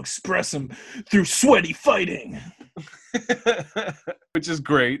emotions, but I'll express them through sweaty fighting. Which is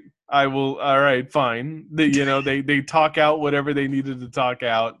great. I will. All right, fine. They talk out whatever they needed to talk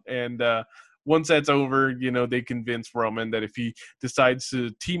out, and once that's over, they convince Roman that if he decides to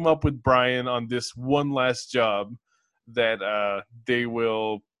team up with Brian on this one last job, that they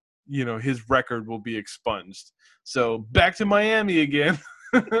will, his record will be expunged. So back to Miami again.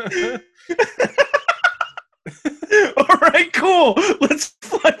 All right, cool. Let's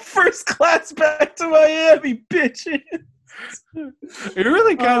fly first class back to Miami, bitches. It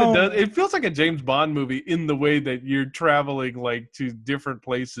really kind of does. It feels like a James Bond movie in the way that you're traveling like to different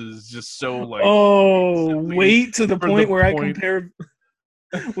places, just so like. Wait to the point where I compare.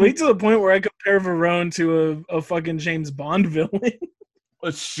 Wait to the point where I compare Verone to a fucking James Bond villain. A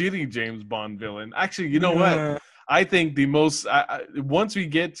shitty James Bond villain. Actually, you know what? I think the most once we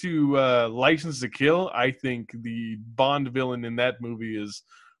get to License to Kill, I think the Bond villain in that movie is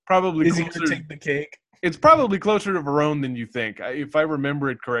probably he gonna take the cake? It's probably closer to Verone than you think. If I remember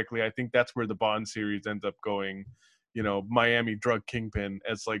it correctly, I think that's where the Bond series ends up going. Miami drug kingpin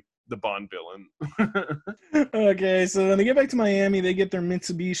as like the Bond villain. Okay, so when they get back to Miami, they get their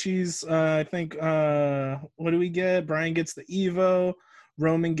Mitsubishis. I think what do we get? Brian gets the Evo.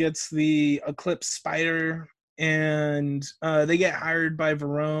 Roman gets the Eclipse Spider. And they get hired by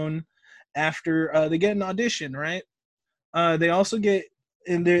Verone after they get an audition, right? They also get,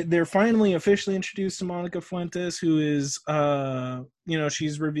 and they're finally officially introduced to Monica Fuentes, who is,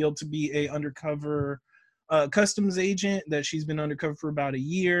 she's revealed to be a undercover customs agent, that she's been undercover for about a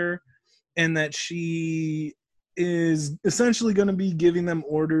year, and that she is essentially going to be giving them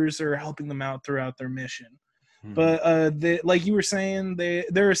orders or helping them out throughout their mission. Mm-hmm. But like you were saying,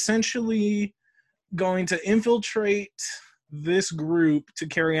 they're essentially going to infiltrate this group to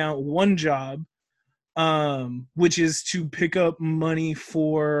carry out one job, which is to pick up money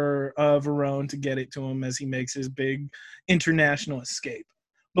for Verone to get it to him as he makes his big international escape.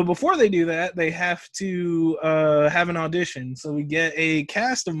 But before they do that, they have to have an audition. So we get a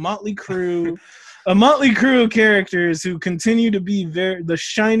cast of motley crew of characters who continue to be the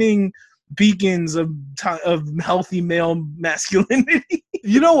shining beacons of healthy male masculinity.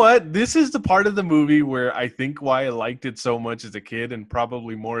 You know what? This is the part of the movie where I think why I liked it so much as a kid and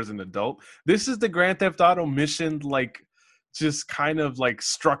probably more as an adult. This is the Grand Theft Auto mission, like, just kind of like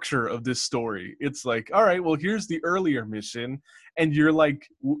structure of this story. It's like, all right, well, here's the earlier mission. And you're like,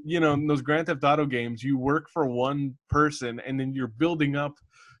 in those Grand Theft Auto games, you work for one person and then you're building up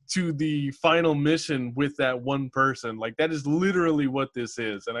to the final mission with that one person. Like, that is literally what this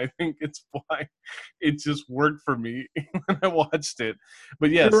is, and I think it's why it just worked for me when I watched it. But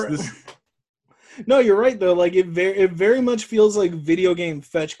yes, No, you're right though. Like it very much feels like video game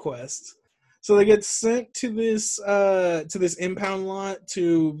fetch quests. So they get sent to this impound lot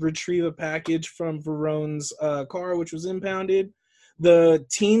to retrieve a package from Verone's car, which was impounded. The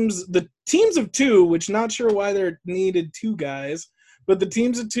teams of two, which not sure why they're needed two guys. But the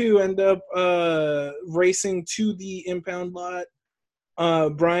teams of two end up racing to the impound lot.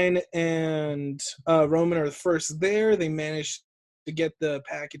 Brian and Roman are the first there. They manage to get the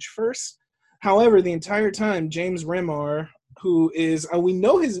package first. However, the entire time, James Remar, who is, we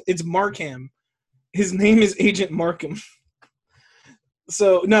know it's Markham. His name is Agent Markham.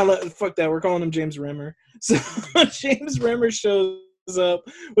 So, no, fuck that. We're calling him James Remar. So James Remar shows up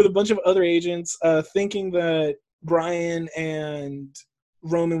with a bunch of other agents thinking that Brian and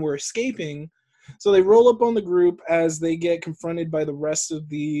Roman were escaping. So they roll up on the group as they get confronted by the rest of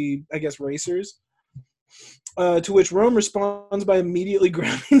the, I guess, racers. To which Rome responds by immediately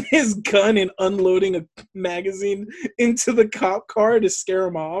grabbing his gun and unloading a magazine into the cop car to scare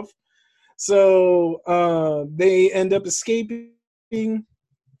him off. So they end up escaping.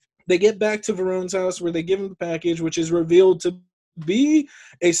 They get back to Verone's house where they give him the package, which is revealed to be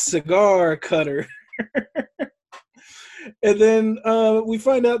a cigar cutter. And then we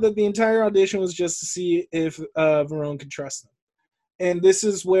find out that the entire audition was just to see if Verone could trust them. And this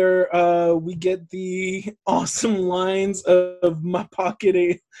is where we get the awesome lines of my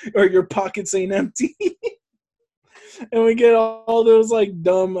pocket or your pockets ain't empty. And we get all those like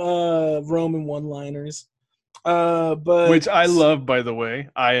dumb Roman one-liners. But Which I love, by the way.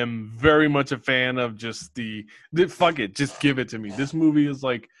 I am very much a fan of just the fuck it, just give it to me. This movie is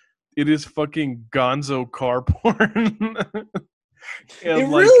like, it is fucking gonzo car porn. it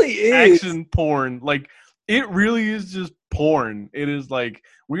And like really is. action porn. Like it really is just porn. It is like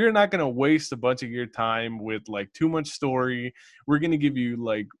we are not gonna waste a bunch of your time with like too much story. We're gonna give you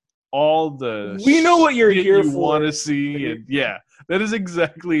like all the We know what you're shit here you for. want to see, and yeah, that is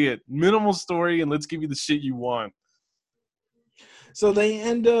exactly it. Minimal story, and let's give you the shit you want. So they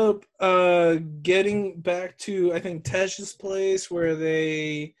end up getting back to, I think, Tesh's place, where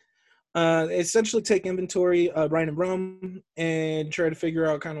they essentially take inventory, Ryan and Rum, and try to figure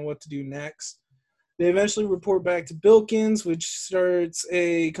out kind of what to do next. They eventually report back to Bilkins, which starts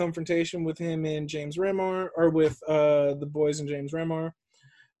a confrontation with him and James Remar, or with the boys and James Remar,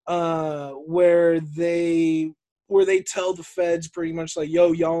 where they tell the feds pretty much like,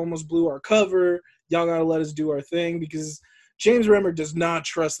 "Yo, y'all almost blew our cover. Y'all gotta let us do our thing," because James Remar does not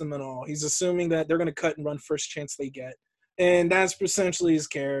trust them at all. He's assuming that they're gonna cut and run first chance they get. And that's essentially his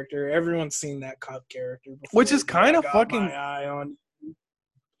character. Everyone's seen that cop character before. Which is kind of fucking. My eye on.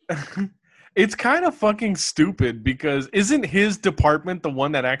 It's kind of fucking stupid because isn't his department the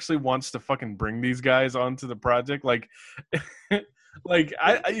one that actually wants to fucking bring these guys onto the project? Like, like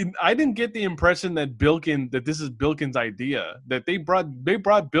I didn't get the impression that this is Bilkins' idea, that they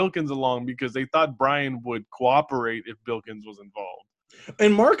brought Bilkins along because they thought Brian would cooperate if Bilkins was involved.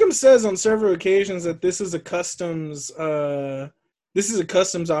 And Markham says on several occasions that this is a customs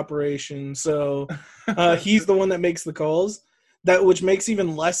operation. So he's the one that makes the calls. That which makes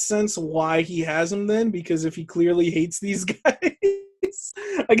even less sense why he has him then, because if he clearly hates these guys,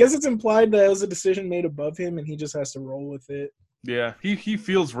 I guess it's implied that it was a decision made above him and he just has to roll with it. Yeah, he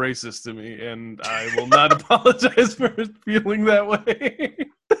feels racist to me, and I will not apologize for feeling that way.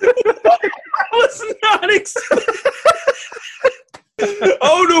 I was not expecting.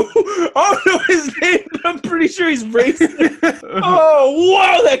 Oh no, his name. I'm pretty sure he's racist. Oh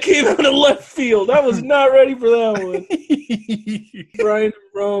wow, that came out of left field. I was not ready for that one. Brian and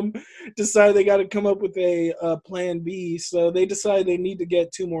Rome decide they got to come up with a plan B, so they decide they need to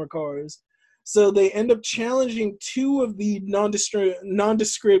get 2 more cars. So they end up challenging 2 of the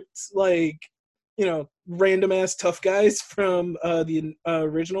nondescript, like, random ass tough guys from the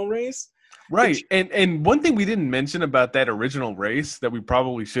original race. Right. And one thing we didn't mention about that original race that we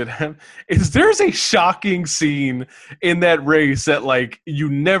probably should have is there's a shocking scene in that race that like you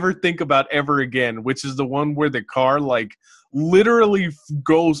never think about ever again, which is the one where the car like literally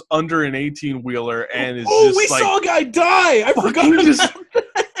goes under an 18-wheeler and is just we like, saw a guy die. I forgot.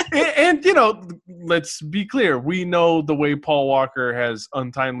 And let's be clear. We know the way Paul Walker has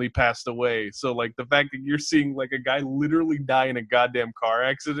untimely passed away. So, like, the fact that you're seeing, like, a guy literally die in a goddamn car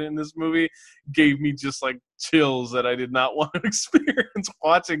accident in this movie gave me just, like, chills that I did not want to experience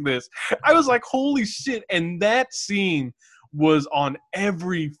watching this. I was like, holy shit. And that scene was on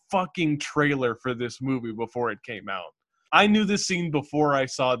every fucking trailer for this movie before it came out. I knew this scene before I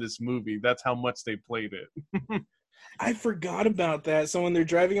saw this movie. That's how much they played it. I forgot about that. So when they're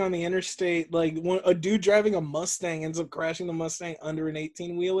driving on the interstate, like a dude driving a Mustang ends up crashing the Mustang under an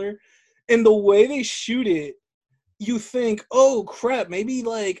 18-wheeler. And the way they shoot it, you think, oh crap, maybe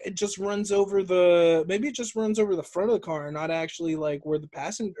like it just runs over the front of the car and not actually like where the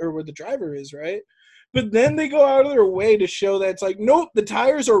passenger or where the driver is, right? But then they go out of their way to show that it's like, nope, the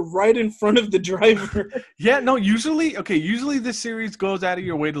tires are right in front of the driver. Yeah, no, usually this series goes out of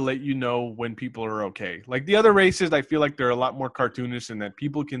your way to let you know when people are okay. Like the other races, I feel like they're a lot more cartoonish and that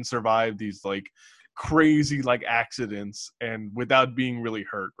people can survive these like crazy like accidents and without being really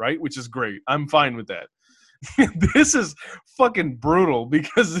hurt, right? Which is great. I'm fine with that. This is fucking brutal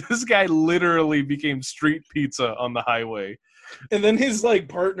because this guy literally became street pizza on the highway. And then his like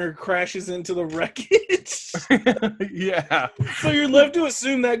partner crashes into the wreckage. Yeah. So you're left to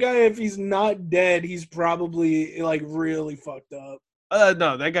assume that guy, if he's not dead, he's probably like really fucked up.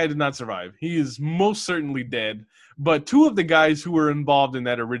 No, that guy did not survive. He is most certainly dead. But 2 of the guys who were involved in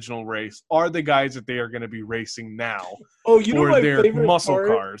that original race are the guys that they are going to be racing now. Oh, you know for my their favorite muscle part?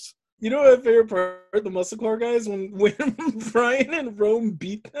 cars. You know my favorite part? The muscle car guys, when Brian and Rome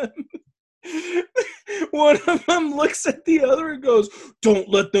beat them. One of them looks at the other and goes, "Don't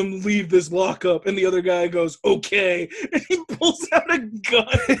let them leave this lockup." And the other guy goes, "Okay." And he pulls out a gun.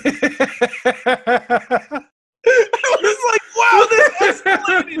 I was like, wow, this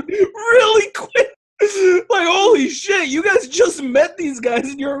escalated really quick. Like, holy shit, you guys just met these guys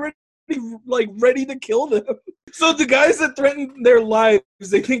and you're already like ready to kill them. So the guys that threaten their lives,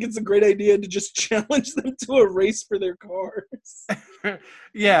 they think it's a great idea to just challenge them to a race for their cars.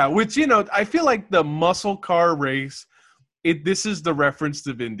 Yeah, which, I feel like the muscle car race, this is the reference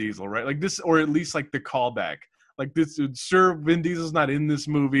to Vin Diesel, right? Like this, or at least like the callback. Like this, sure, Vin Diesel's not in this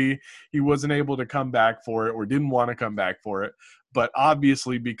movie. He wasn't able to come back for it or didn't want to come back for it. But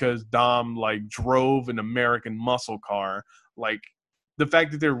obviously because Dom like drove an American muscle car, like the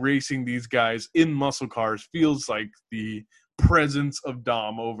fact that they're racing these guys in muscle cars feels like the presence of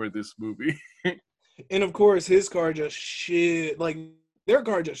Dom over this movie. And of course, his car just shit. Like their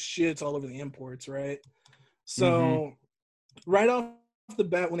car just shits all over the imports, right? So right off the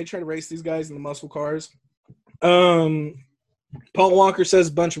bat, when they try to race these guys in the muscle cars, Paul Walker says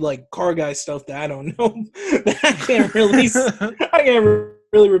a bunch of like car guy stuff that I don't know. I can't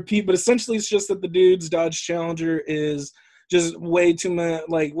really repeat, but essentially it's just that the dude's Dodge Challenger is just way too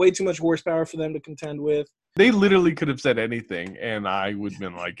much horsepower for them to contend with. They literally could have said anything, and I would have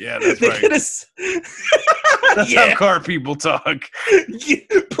been like, yeah, that's right. That's how car people talk.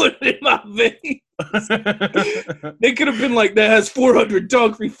 Put it in my veins. They could have been like, that has 400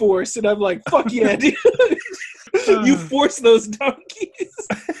 donkey force, and I'm like, fuck yeah, dude. You force those donkeys.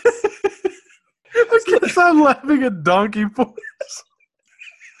 I guess I'm laughing at donkey force.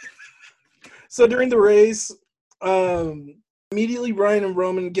 So during the race, immediately Brian and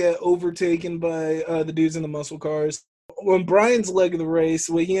Roman get overtaken by the dudes in the muscle cars. When Brian's leg of the race,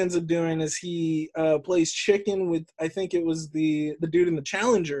 what he ends up doing is he plays chicken with, I think it was the dude in the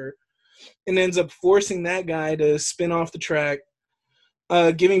Challenger, and ends up forcing that guy to spin off the track,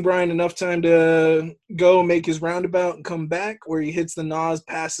 giving Brian enough time to go make his roundabout and come back, where he hits the NOS,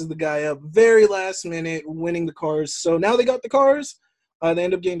 passes the guy up very last minute, winning the cars. So now they got the cars. They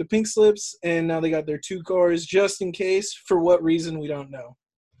end up getting the pink slips, and now they got their 2 cars just in case. For what reason, we don't know.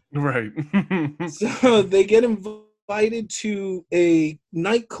 Right. So they get invited to a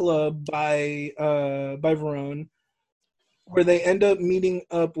nightclub by Verone, where they end up meeting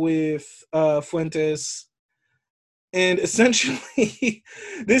up with Fuentes. And essentially,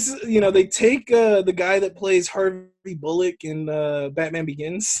 they take the guy that plays Harvey Bullock in Batman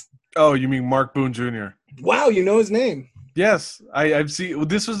Begins. Oh, you mean Mark Boone Jr.? Wow, you know his name. Yes, I've seen. Well,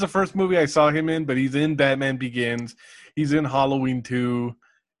 this was the first movie I saw him in, but he's in Batman Begins. He's in Halloween 2.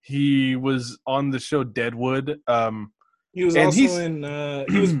 He was on the show Deadwood. He was also in.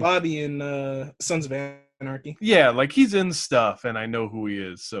 He was Bobby in Sons of Anarchy. Yeah, like he's in stuff, and I know who he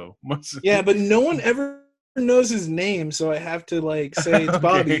is. So yeah, but no one ever knows his name, so I have to like say it's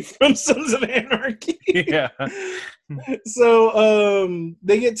Bobby from Sons of Anarchy. Yeah. So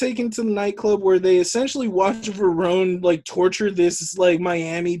they get taken to the nightclub where they essentially watch Verone like torture this like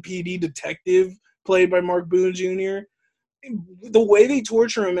Miami PD detective played by Mark Boone Jr. The way they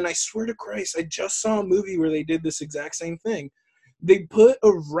torture him, and I swear to Christ, I just saw a movie where they did this exact same thing. They put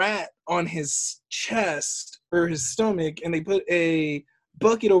a rat on his chest or his stomach, and they put a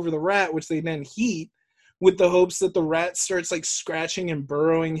bucket over the rat, which they then heat, with the hopes that the rat starts like scratching and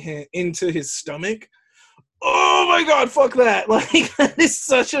burrowing into his stomach. Oh my god, fuck that. Like, that is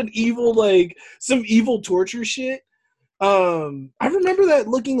such an evil, like, some evil torture shit. I remember that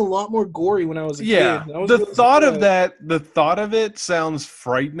looking a lot more gory when I was a kid. The thought of it sounds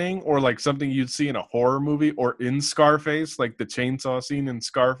frightening, or like something you'd see in a horror movie or in Scarface, like the chainsaw scene in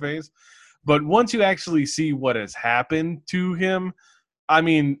Scarface. But once you actually see what has happened to him, I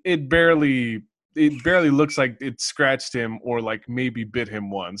mean, it barely looks like it scratched him or like maybe bit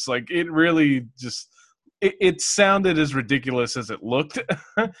him once. Like, it really just... It sounded as ridiculous as it looked.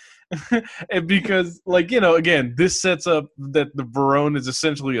 And because, like, again, this sets up that the Verone is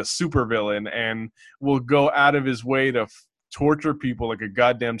essentially a supervillain and will go out of his way to torture people like a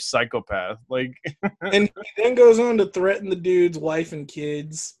goddamn psychopath. Like, and he then goes on to threaten the dude's wife and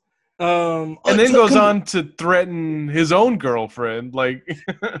kids. And then goes on to threaten his own girlfriend. Like,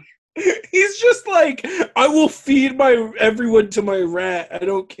 he's just like, I will feed everyone to my rat. I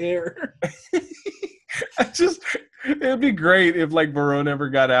don't care. It'd be great if like Verone ever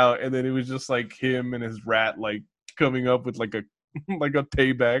got out and then it was just like him and his rat like coming up with like a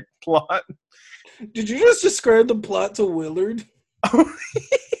payback plot. Did you just describe the plot to Willard?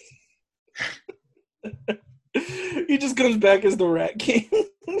 He just comes back as the Rat King.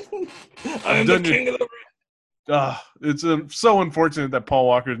 I'm the king of the rat. It's so unfortunate that Paul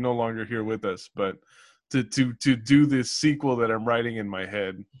Walker is no longer here with us, but to do this sequel that I'm writing in my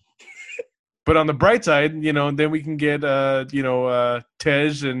head. But on the bright side, then we can get,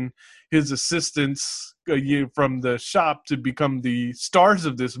 Tej and his assistants from the shop to become the stars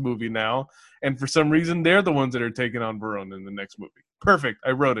of this movie now. And for some reason, they're the ones that are taking on Verone in the next movie. Perfect. I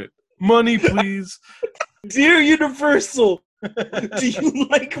wrote it. Money, please. Dear Universal, do you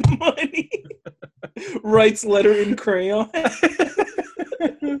like money? Writes letter in crayon.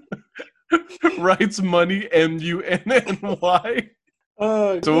 Writes money, MUNNY. So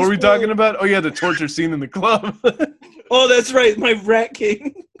what are we Well, talking about? Oh yeah, the torture scene in the club. oh, that's right, my Rat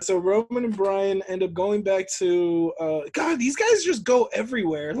King. So Roman and Brian end up going back to God, these guys just go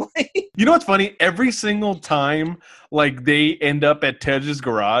everywhere. Like, You know what's funny? Every single time, like they end up at Tej's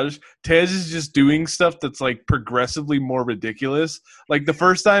garage, Tej is just doing stuff that's like progressively more ridiculous. Like the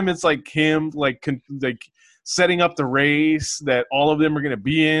first time, it's like him, like setting up the race that all of them are gonna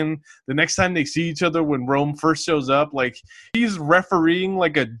be in. The next time they see each other, when Rome first shows up, like he's refereeing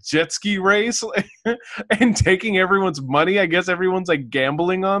like a jet ski race and taking everyone's money. I guess everyone's like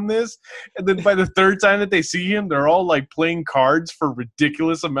gambling on this. And then by the third time that they see him, they're all like playing cards for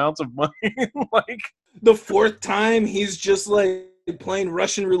ridiculous amounts of money. Like the fourth time, he's just like playing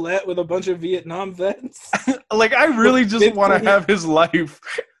Russian roulette with a bunch of Vietnam vets. like I really just want to have his life.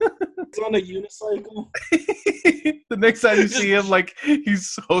 He's on a unicycle. The next time you see him, like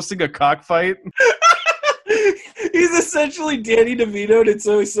he's hosting a cockfight. He's essentially Danny DeVito in It's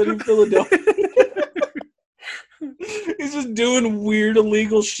Always Sunny in Philadelphia. He's just doing weird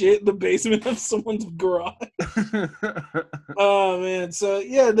illegal shit in the basement of someone's garage. Oh man, so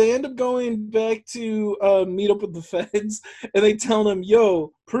yeah, they end up going back to meet up with the feds, and they tell them,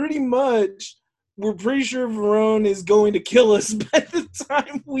 "Yo, pretty much, we're pretty sure Verone is going to kill us by the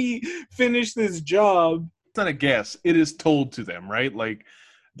time we finish this job." It's not a guess; it is told to them, right? Like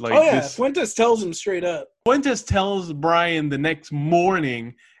oh yeah, Fuentes tells him straight up. Fuentes tells Brian the next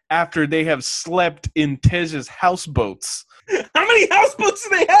morning after they have slept in Tej's houseboats. How many houseboats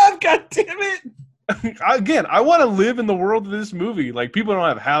do they have? God damn it! Again, I want to live in the world of this movie. Like, people don't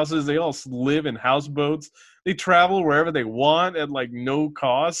have houses. They all live in houseboats. They travel wherever they want at, like, no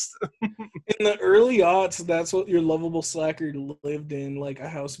cost. In the early aughts, that's what your lovable slacker lived in, like a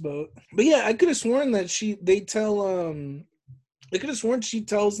houseboat. But yeah, I could have sworn that she tells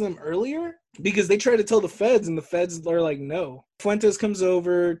them earlier, because they try to tell the feds, and the feds are like, no. Fuentes comes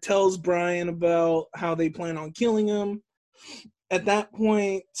over, tells Brian about how they plan on killing him. At that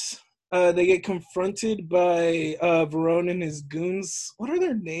point, they get confronted by Verone and his goons. What are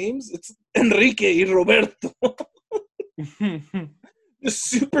their names? It's Enrique y Roberto. The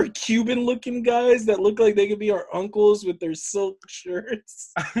super Cuban-looking guys that look like they could be our uncles with their silk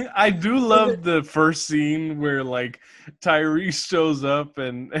shirts. I do love the first scene where, like, Tyrese shows up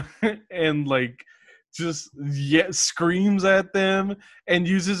and like, just screams at them and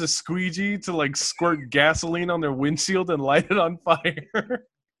uses a squeegee to, like, squirt gasoline on their windshield and light it on fire.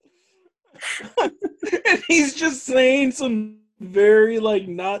 And he's just saying some very, like,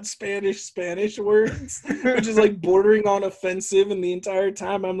 not Spanish words, which is, like, bordering on offensive, and the entire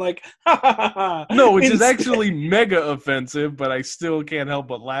time I'm like, ha ha ha ha. No, which is actually mega offensive, but I still can't help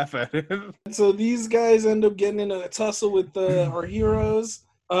but laugh at it. So these guys end up getting in a tussle with our heroes,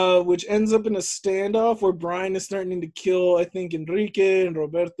 which ends up in a standoff where Brian is starting to kill, I think, Enrique, and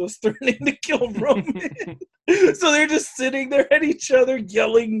Roberto's starting to kill Roman. So they're just sitting there at each other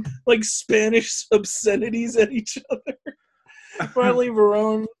yelling, like, Spanish obscenities at each other. Finally,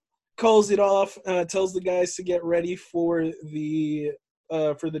 Verone calls it off, tells the guys to get ready for the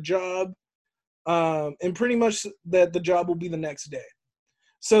job, and pretty much that the job will be the next day.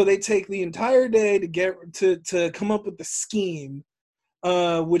 So they take the entire day to get to come up with the scheme,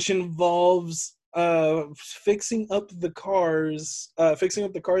 which involves fixing up the cars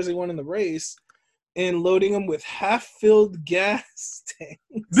they won in the race, and loading them with half-filled gas tanks.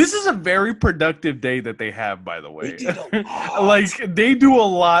 This is a very productive day that they have, by the way. They did a lot. Like, they do a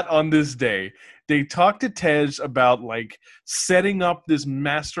lot on this day. They talk to Tej about, like, setting up this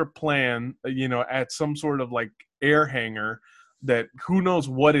master plan, you know, at some sort of, like, air hangar that who knows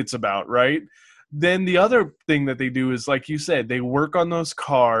what it's about, right? Then the other thing that they do is, like you said, they work on those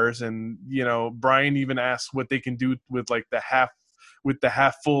cars, and, you know, Brian even asks what they can do with, like, the half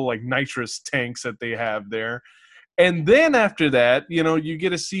full, like, nitrous tanks that they have there. And then after that, you know, you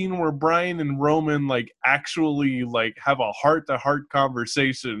get a scene where Brian and Roman, like, actually, like, have a heart-to-heart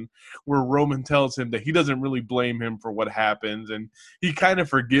conversation where Roman tells him that he doesn't really blame him for what happens, and he kind of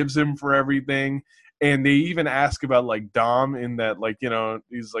forgives him for everything. And they even ask about, like, Dom, in that, like, you know,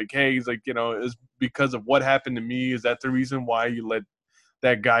 he's like, hey, he's like, you know, is because of what happened to me, is that the reason why you let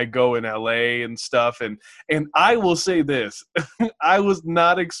that guy go in LA and stuff? And I will say this, I was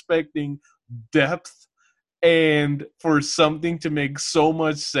not expecting depth and for something to make so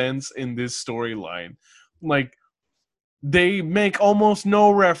much sense in this storyline. Like, They make almost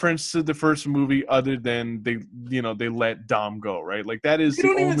no reference to the first movie other than they let Dom go, right? Like that is They the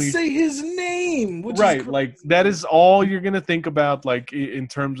don't even only say his name, which is right, crazy. like that is all you're going to think about like in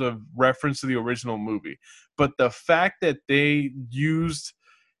terms of reference to the original movie. But the fact that they used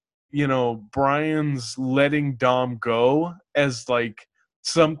Brian's letting Dom go as like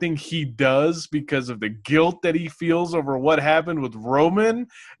something he does because of the guilt that he feels over what happened with Roman,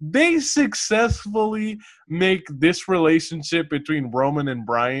 they successfully make this relationship between Roman and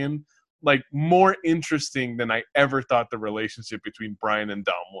Brian like more interesting than I ever thought the relationship between Brian and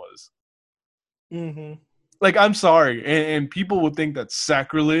Dom was. Mm-hmm. Like, I'm sorry, and people would think that's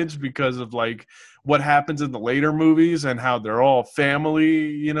sacrilege because of like what happens in the later movies and how they're all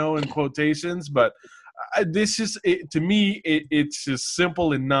family, in quotations. But this is to me, it's just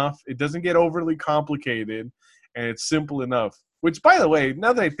simple enough. It doesn't get overly complicated, and it's simple enough. Which, by the way,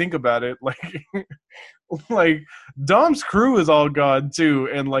 now that I think about it, like like Dom's crew is all gone too,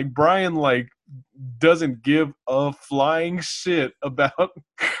 and like Brian doesn't give a flying shit about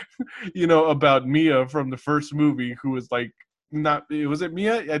about Mia from the first movie, who was like not was it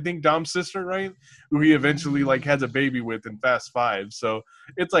Mia? I think Dom's sister, right? Who he eventually like has a baby with in Fast Five. So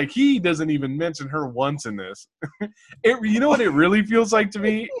it's like he doesn't even mention her once in this. You know what it really feels like to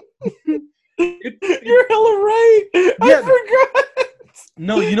me? You're hella right. Yeah, I forgot.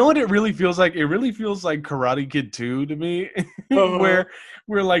 no, you know what it really feels like? It really feels like Karate Kid 2 to me, Uh-huh.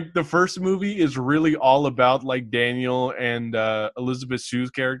 where like the first movie is really all about like Daniel and Elizabeth Shue's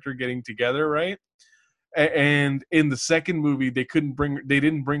character getting together, right? And in the second movie, they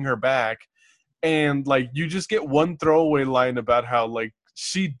didn't bring her back, and like you just get one throwaway line about how like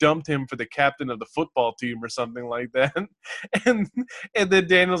she dumped him for the captain of the football team or something like that, and and then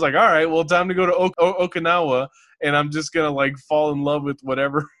Daniel's like, all right, well, time to go to Okinawa, and I'm just gonna like fall in love with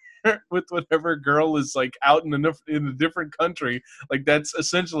whatever with whatever girl is like out in a different country. Like that's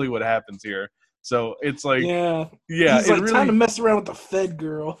essentially what happens here. So it's like, Yeah. yeah, He's it like, time to really mess around with the Fed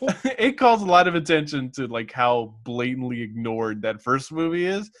girl. it calls a lot of attention to like how blatantly ignored that first movie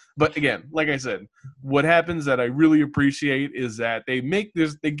is. But again, like I said, what happens that I really appreciate is that they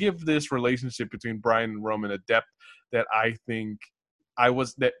give this relationship between Brian and Roman a depth that I think I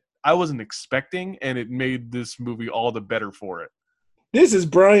wasn't expecting, and it made this movie all the better for This is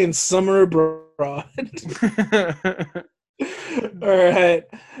Brian's summer abroad. it. All right.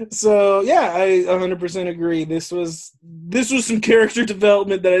 So yeah, I 100% agree. This was some character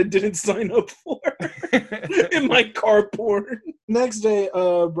development that I didn't sign up for in my car porn. Next day,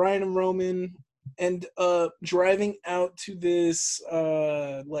 Brian and Roman end up driving out to this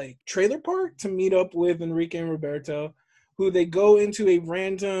like trailer park to meet up with Enrique and Roberto, who they go into a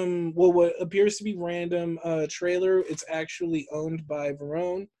random, well, what appears to be random trailer. It's actually owned by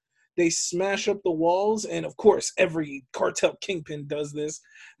Verone. They smash up the walls, and of course, every cartel kingpin does this.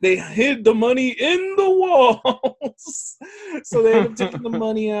 They hid the money in the walls. So they end up taking the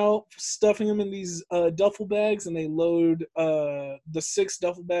money out, stuffing them in these duffel bags, and they load the 6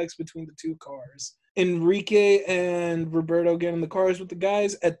 duffel bags between the 2 cars. Enrique and Roberto get in the cars with the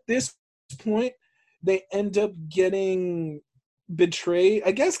guys. At this point, they end up getting betrayed,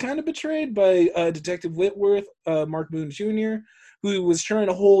 I guess kind of betrayed by Detective Whitworth, Mark Boone Jr., who was trying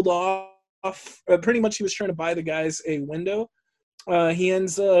to hold off. Pretty much, he was trying to buy the guys a window. He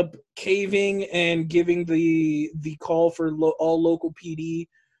ends up caving and giving the call for all local PD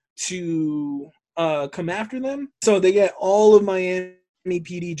to come after them. So they get all of Miami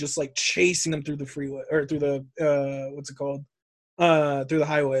PD just like chasing them through the freeway, or through the what's it called? Through the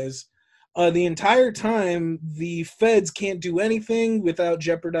highways. The entire time, the feds can't do anything without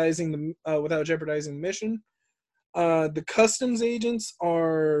jeopardizing the mission. The customs agents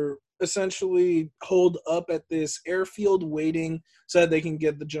are essentially holed up at this airfield waiting so that they can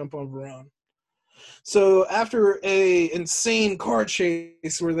get the jump on Verone. So after a insane car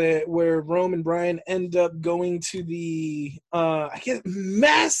chase where Rome and Brian end up going to the I guess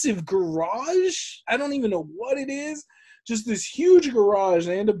massive garage. I don't even know what it is. Just this huge garage.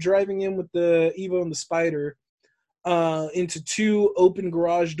 They end up driving in with the Evo and the Spider into 2 open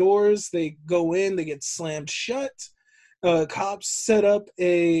garage doors. They go in, they get slammed shut. Cops set up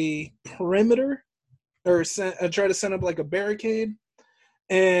a perimeter, or try to set up like a barricade,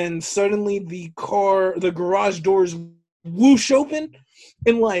 and suddenly the garage doors whoosh open,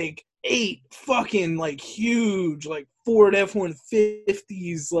 and like 8 fucking like huge, like Ford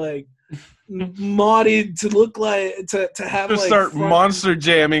F-150s, like modded to look like to have to like start front. monster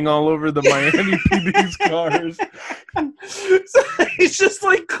jamming all over the Miami PD's cars. So it's just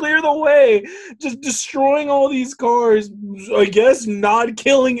like clear the way, just destroying all these cars. I guess not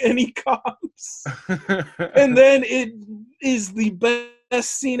killing any cops, and then it is the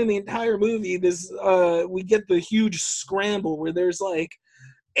best scene in the entire movie. This we get the huge scramble where there's like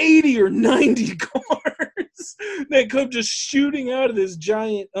 80 or 90 cars that come just shooting out of this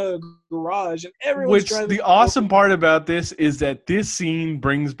giant garage, and everyone's Which driving. the awesome part about this is that this scene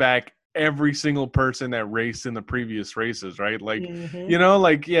brings back every single person that raced in the previous races, right? Like, you know,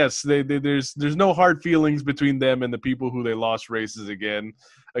 like, yes, there's no hard feelings between them and the people who they lost races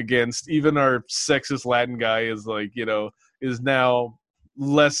against. Even our sexist Latin guy is like, you know, is now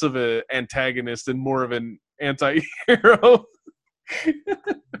less of an antagonist and more of an anti-hero.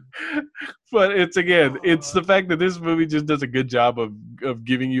 But it's the fact that this movie just does a good job of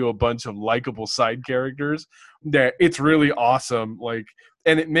giving you a bunch of likable side characters that it's really awesome. Like,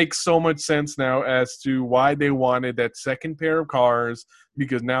 and it makes so much sense now as to why they wanted that second pair of cars,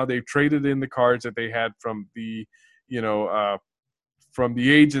 because now they've traded in the cars that they had from the, you know, from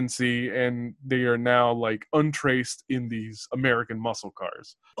the agency, and they are now like untraced in these American muscle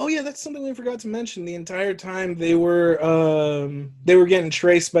cars. Oh yeah, that's something we forgot to mention. The entire time they were getting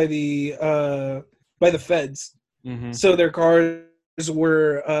traced by the feds. Mm-hmm. So their cars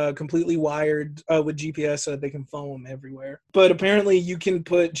were completely wired with GPS so that they can follow them everywhere. But apparently you can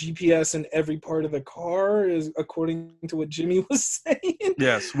put GPS in every part of the car, according to what Jimmy was saying.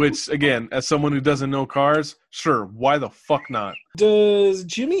 Yes, which, again, as someone who doesn't know cars, sure, why the fuck not? Does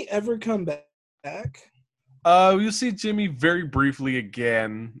Jimmy ever come back? You'll see Jimmy very briefly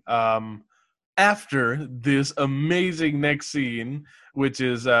again after this amazing next scene, which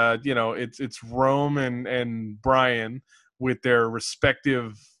is, you know, it's Rome and Brian with their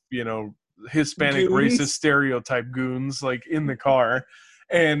respective, you know, Hispanic Goons. racist stereotype goons, like, in the car.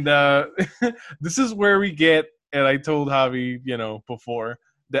 And this is where we get, and I told Javi, you know, before,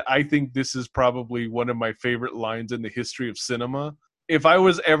 that I think this is probably one of my favorite lines in the history of cinema. If I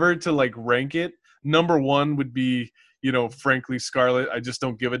was ever to, like, rank it, number one would be, you know, frankly, Scarlett, I just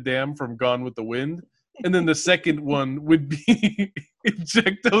don't give a damn from Gone with the Wind. And then the second one would be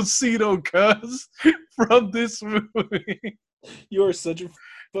Ejectocito Cuz from this movie. You are such a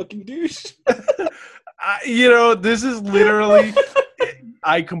fucking douche. You know, this is literally,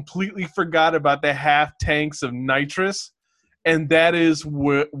 I completely forgot about the half tanks of nitrous. And that is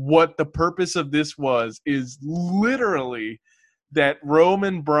what the purpose of this was, is literally that Rome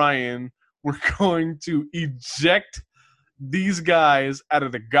and Brian were going to eject these guys out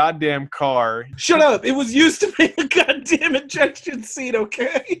of the goddamn car. Shut up! It was used to make a goddamn ejection seat,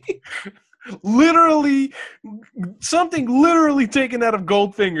 okay? Literally, something literally taken out of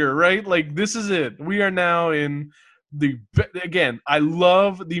Goldfinger, right? Like, this is it. We are now in again, I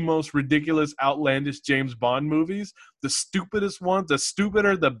love the most ridiculous, outlandish James Bond movies. The stupidest ones, the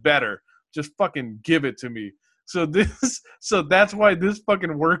stupider, the better. Just fucking give it to me. So that's why this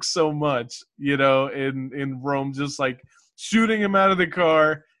fucking works so much, you know, in Rome, just like shooting him out of the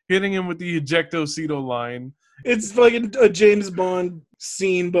car, hitting him with the Ejectocito line. It's fucking a James Bond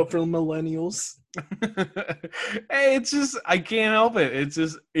scene, but for millennials. Hey, it's just, I can't help it.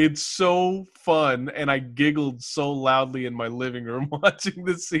 It's so fun, and I giggled so loudly in my living room watching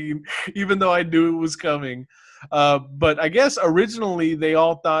the scene, even though I knew it was coming. But I guess originally they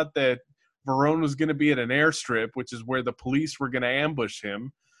all thought that Verone was going to be at an airstrip, which is where the police were going to ambush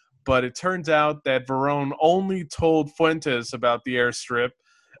him. But it turns out that Verone only told Fuentes about the airstrip,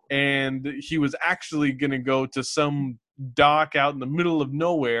 and he was actually going to go to some dock out in the middle of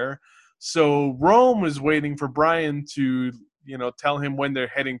nowhere. So Rome was waiting for Brian to, you know, tell him when they're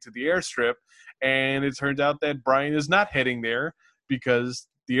heading to the airstrip. And it turns out that Brian is not heading there because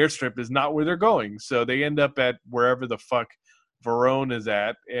the airstrip is not where they're going. So they end up at wherever the fuck Verone is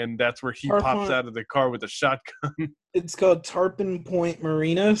at, and that's where he pops out of the car with a shotgun. It's called Tarpon Point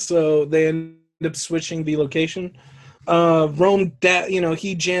Marina, so they end up switching the location. Rome, you know,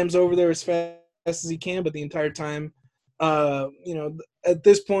 he jams over there as fast as he can, but the entire time, you know, at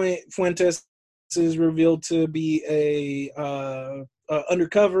this point, Fuentes is revealed to be a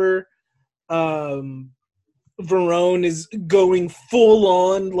undercover. Verone is going full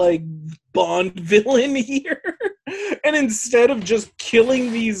on like Bond villain here. And instead of just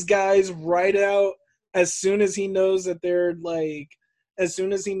killing these guys right out as soon as he knows that they're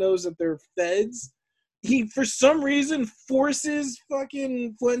feds, he for some reason forces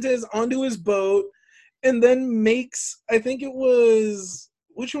fucking Fuentes onto his boat and then makes, I think it was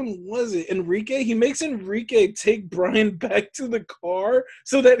which one was it? Enrique? He makes Enrique take Brian back to the car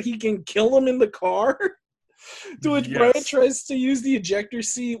so that he can kill him in the car. To which Brian Yes. tries to use the ejector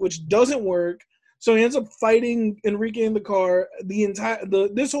seat, which doesn't work. So he ends up fighting Enrique in the car.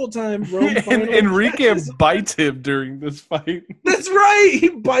 This whole time, Rome And finally Enrique catches him. bites him during this fight. That's right. He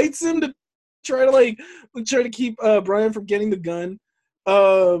bites him to try to keep Brian from getting the gun.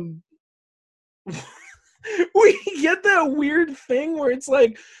 We get that weird thing where it's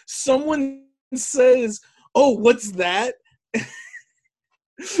like someone says, "Oh, what's that?" And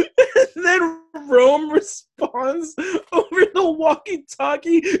then Rome responds over the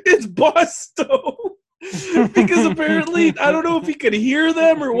walkie-talkie, "It's Bosto." Because apparently, I don't know if he could hear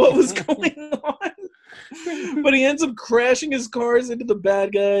them or what was going on, but he ends up crashing his cars into the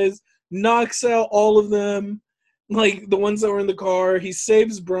bad guys, knocks out all of them, like the ones that were in the car. He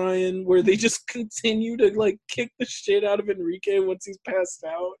saves Brian, where they just continue to like kick the shit out of Enrique once he's passed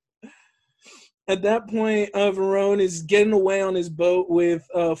out. At that point, Verone is getting away on his boat with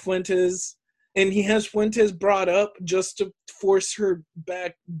Fuentes, and he has Fuentes brought up just to force her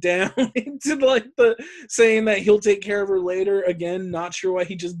back down into like the saying that he'll take care of her later. Again, not sure why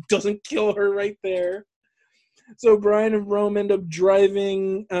he just doesn't kill her right there. So Brian and Rome end up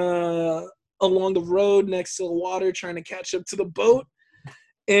driving along the road next to the water, trying to catch up to the boat.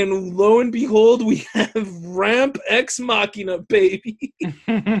 And lo and behold, we have Ramp Ex Machina, baby.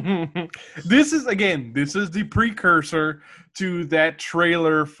 This is the precursor to that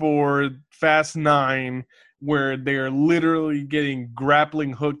trailer for Fast 9 where they're literally getting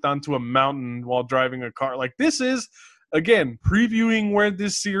grappling hooked onto a mountain while driving a car. Like, this is, again, previewing where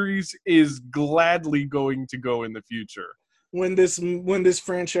this series is gladly going to go in the future. When this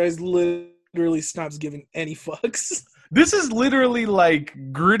franchise literally stops giving any fucks. This is literally like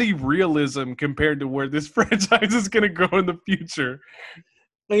gritty realism compared to where this franchise is going to go in the future.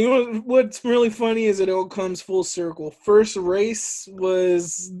 And you know what's really funny is it all comes full circle. First race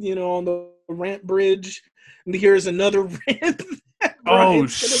was, on the ramp bridge, and here's another ramp. Oh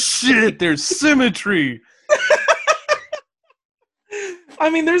shit! There's symmetry. I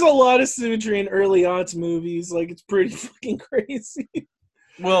mean, there's a lot of symmetry in early aughts movies. Like, it's pretty fucking crazy.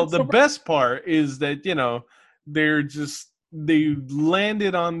 Well, the best part is that, they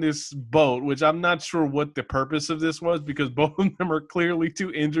landed on this boat, which I'm not sure what the purpose of this was, because both of them are clearly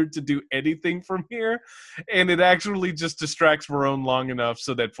too injured to do anything from here. And it actually just distracts Verone long enough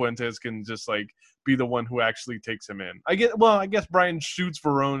so that Fuentes can just like be the one who actually takes him in. I guess Brian shoots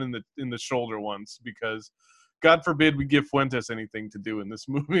Verone in the shoulder once, because God forbid we give Fuentes anything to do in this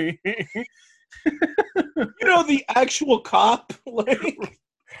movie. The actual cop, like,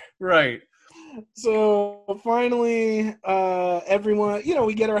 right. So finally, everyone,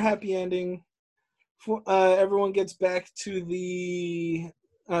 we get our happy ending. Everyone gets back to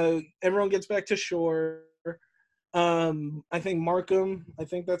shore. I think Markham, I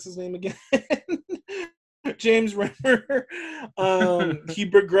think that's his name again. James Renner. He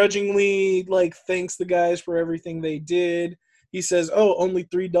begrudgingly thanks the guys for everything they did. He says, "Oh, only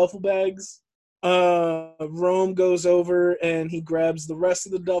 3 duffel bags." Rome goes over and he grabs the rest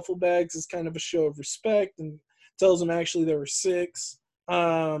of the duffel bags as kind of a show of respect and tells them actually there were 6.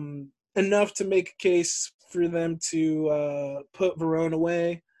 Enough to make a case for them to put Verone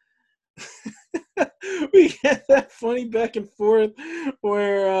away. We get that funny back and forth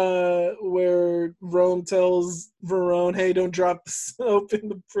where Rome tells Verone, "Hey, don't drop the soap in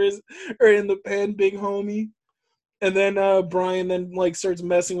the prison or in the pen, big homie." And then Brian then starts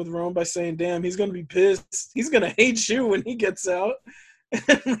messing with Rome by saying, "Damn, he's gonna be pissed. He's gonna hate you when he gets out."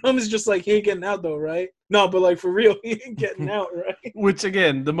 And Rome is just like, "He ain't getting out though, right?" No, but for real, he ain't getting out, right? Which,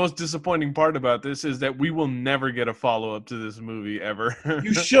 again, the most disappointing part about this is that we will never get a follow-up to this movie ever.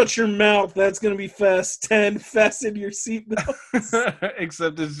 You shut your mouth. That's gonna be Fast 10. Fasten your seatbelts.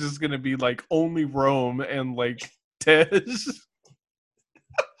 Except it's just gonna be only Rome and Tej.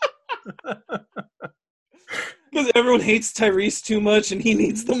 Because everyone hates Tyrese too much and he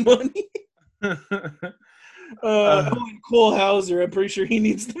needs the money. Cole Hauser, I'm pretty sure he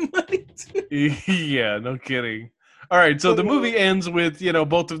needs the money too. Yeah, no kidding. All right, so the movie ends with,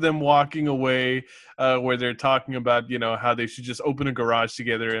 both of them walking away, where they're talking about, how they should just open a garage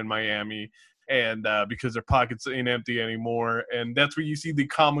together in Miami, and because their pockets ain't empty anymore. And that's where you see the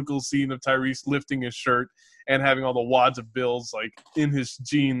comical scene of Tyrese lifting his shirt and having all the wads of bills in his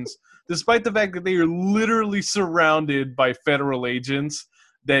jeans, despite the fact that they are literally surrounded by federal agents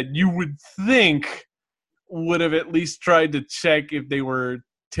that you would think would have at least tried to check if they were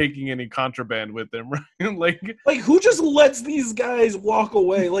taking any contraband with them, right? Who just lets these guys walk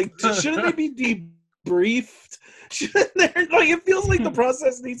away? Shouldn't they be briefed? Like, it feels like the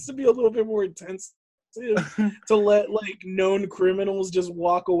process needs to be a little bit more intensive to let like known criminals just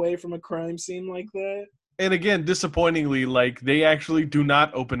walk away from a crime scene like that. And again, disappointingly, like they actually do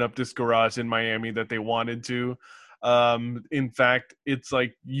not open up this garage in Miami that they wanted to. In fact, it's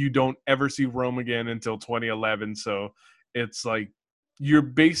like you don't ever see Rome again until 2011. So it's like you're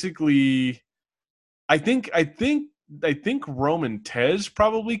basically. I think Rome and Tej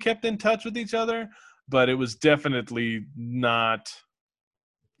probably kept in touch with each other, but it was definitely not.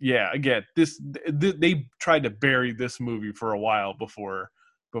 Yeah, again, they tried to bury this movie for a while before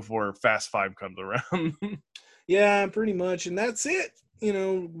Fast Five comes around. Yeah, pretty much, and that's it.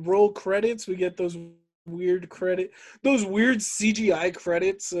 Roll credits. We get those those weird CGI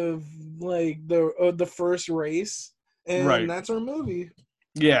credits of like the first race, and Right. that's our movie.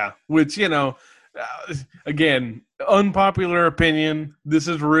 Yeah, which again, unpopular opinion. This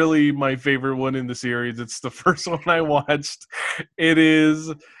is really my favorite one in the series. It's the first one I watched. It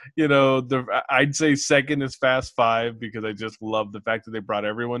is, I'd say second is Fast Five because I just love the fact that they brought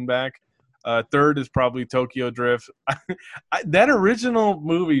everyone back. Third is probably Tokyo Drift. That original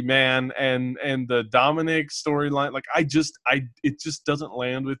movie, man, and the Dominic storyline, like it just doesn't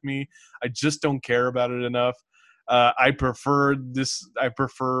land with me. I just don't care about it enough. I prefer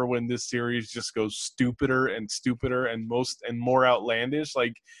when this series just goes stupider and stupider and more outlandish.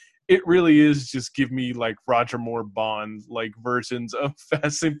 Like it really is just give me like Roger Moore Bond like versions of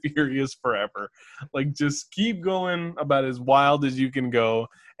Fast and Furious forever. Like just keep going about as wild as you can go,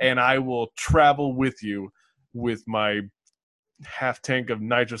 and I will travel with you with my half tank of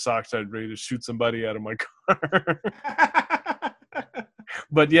nitrous oxide ready to shoot somebody out of my car.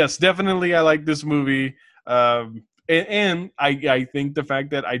 But yes, definitely I like this movie. And I think the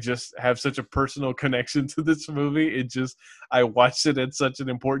fact that I just have such a personal connection to this movie, I watched it at such an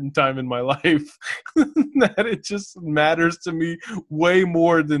important time in my life that it just matters to me way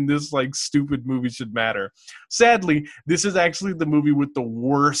more than this like stupid movie should matter. Sadly, this is actually the movie with the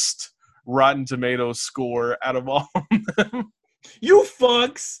worst Rotten Tomatoes score out of all of them. You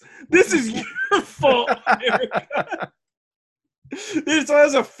fucks! This is your fault, America. This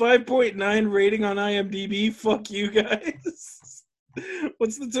has a 5.9 rating on IMDb. Fuck you guys. It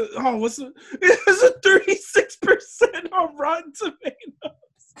has a 36% on Rotten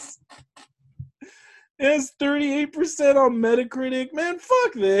Tomatoes. It has 38% on Metacritic. Man,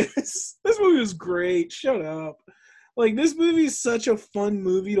 fuck this. This movie was great. Shut up. Like, this movie is such a fun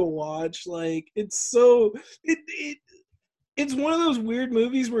movie to watch. Like, it's one of those weird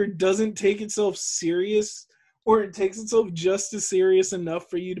movies where it doesn't take itself serious, or it takes itself just as serious enough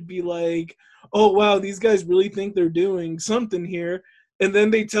for you to be like, oh, wow, these guys really think they're doing something here. And then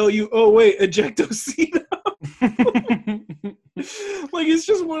they tell you, oh, wait, ejectocito. Like, it's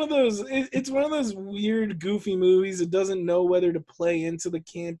just one of those, it's one of those weird, goofy movies. It doesn't know whether to play into the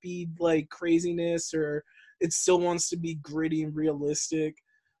campy, like, craziness, or it still wants to be gritty and realistic.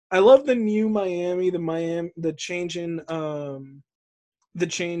 I love the new Miami, the change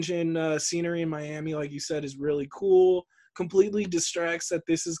in scenery in Miami, like you said, is really cool. Completely distracts that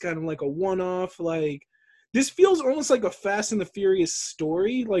this is kind of like a one-off. Like, this feels almost like a Fast and the Furious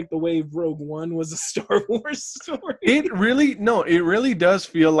story, like the way Rogue One was a Star Wars story. It really does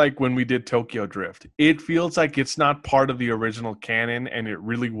feel like when we did Tokyo Drift. It feels like it's not part of the original canon, and it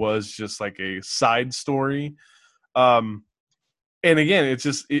really was just like a side story. And again, it's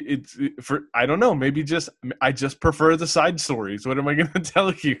just for I don't know, maybe I just prefer the side stories. What am I going to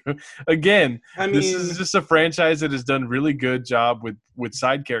tell you? Again, this is just a franchise that has done really good job with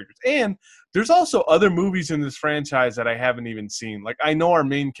side characters. And there's also other movies in this franchise that I haven't even seen. Like I know our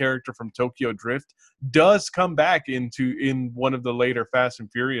main character from Tokyo Drift does come back in one of the later Fast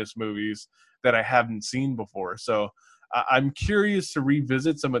and Furious movies that I haven't seen before. So I'm curious to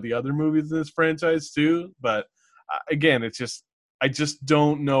revisit some of the other movies in this franchise too. But again, I just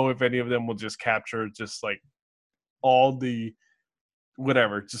don't know if any of them will just capture just like all the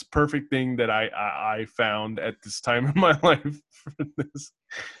whatever, just perfect thing that I found at this time in my life for this.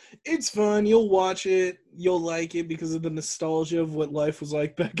 It's fun. You'll watch it. You'll like it because of the nostalgia of what life was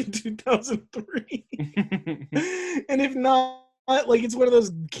like back in 2003. And if not, like it's one of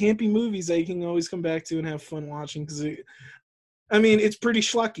those campy movies that you can always come back to and have fun watching because it's pretty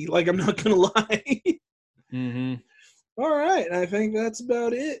schlocky. Like, I'm not going to lie. Mm-hmm. All right, I think that's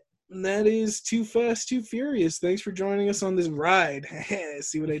about it. And that is Too Fast, Too Furious. Thanks for joining us on this ride.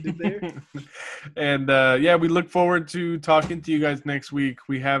 See what I did there? And we look forward to talking to you guys next week.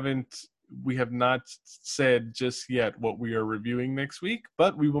 We have not said just yet what we are reviewing next week,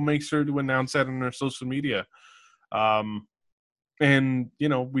 but we will make sure to announce that on our social media. And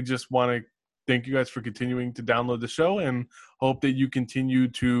we just want to thank you guys for continuing to download the show, and hope that you continue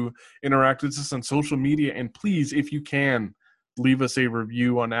to interact with us on social media. And please, if you can, leave us a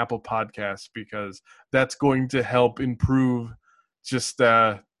review on Apple Podcasts, because that's going to help improve just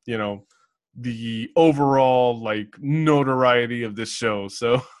the overall like notoriety of this show.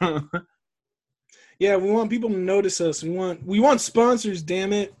 So yeah, we want people to notice us. We want sponsors,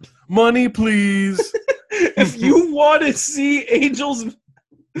 damn it. Money, please. If you want to see Angel's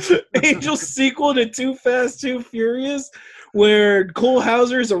sequel to Too Fast, Too Furious, where Cole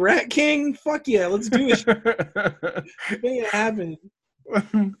Hauser is a rat king, fuck yeah, let's do it. Make it happen.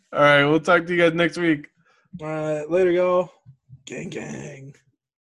 All right, we'll talk to you guys next week. Later, y'all. Gang, gang.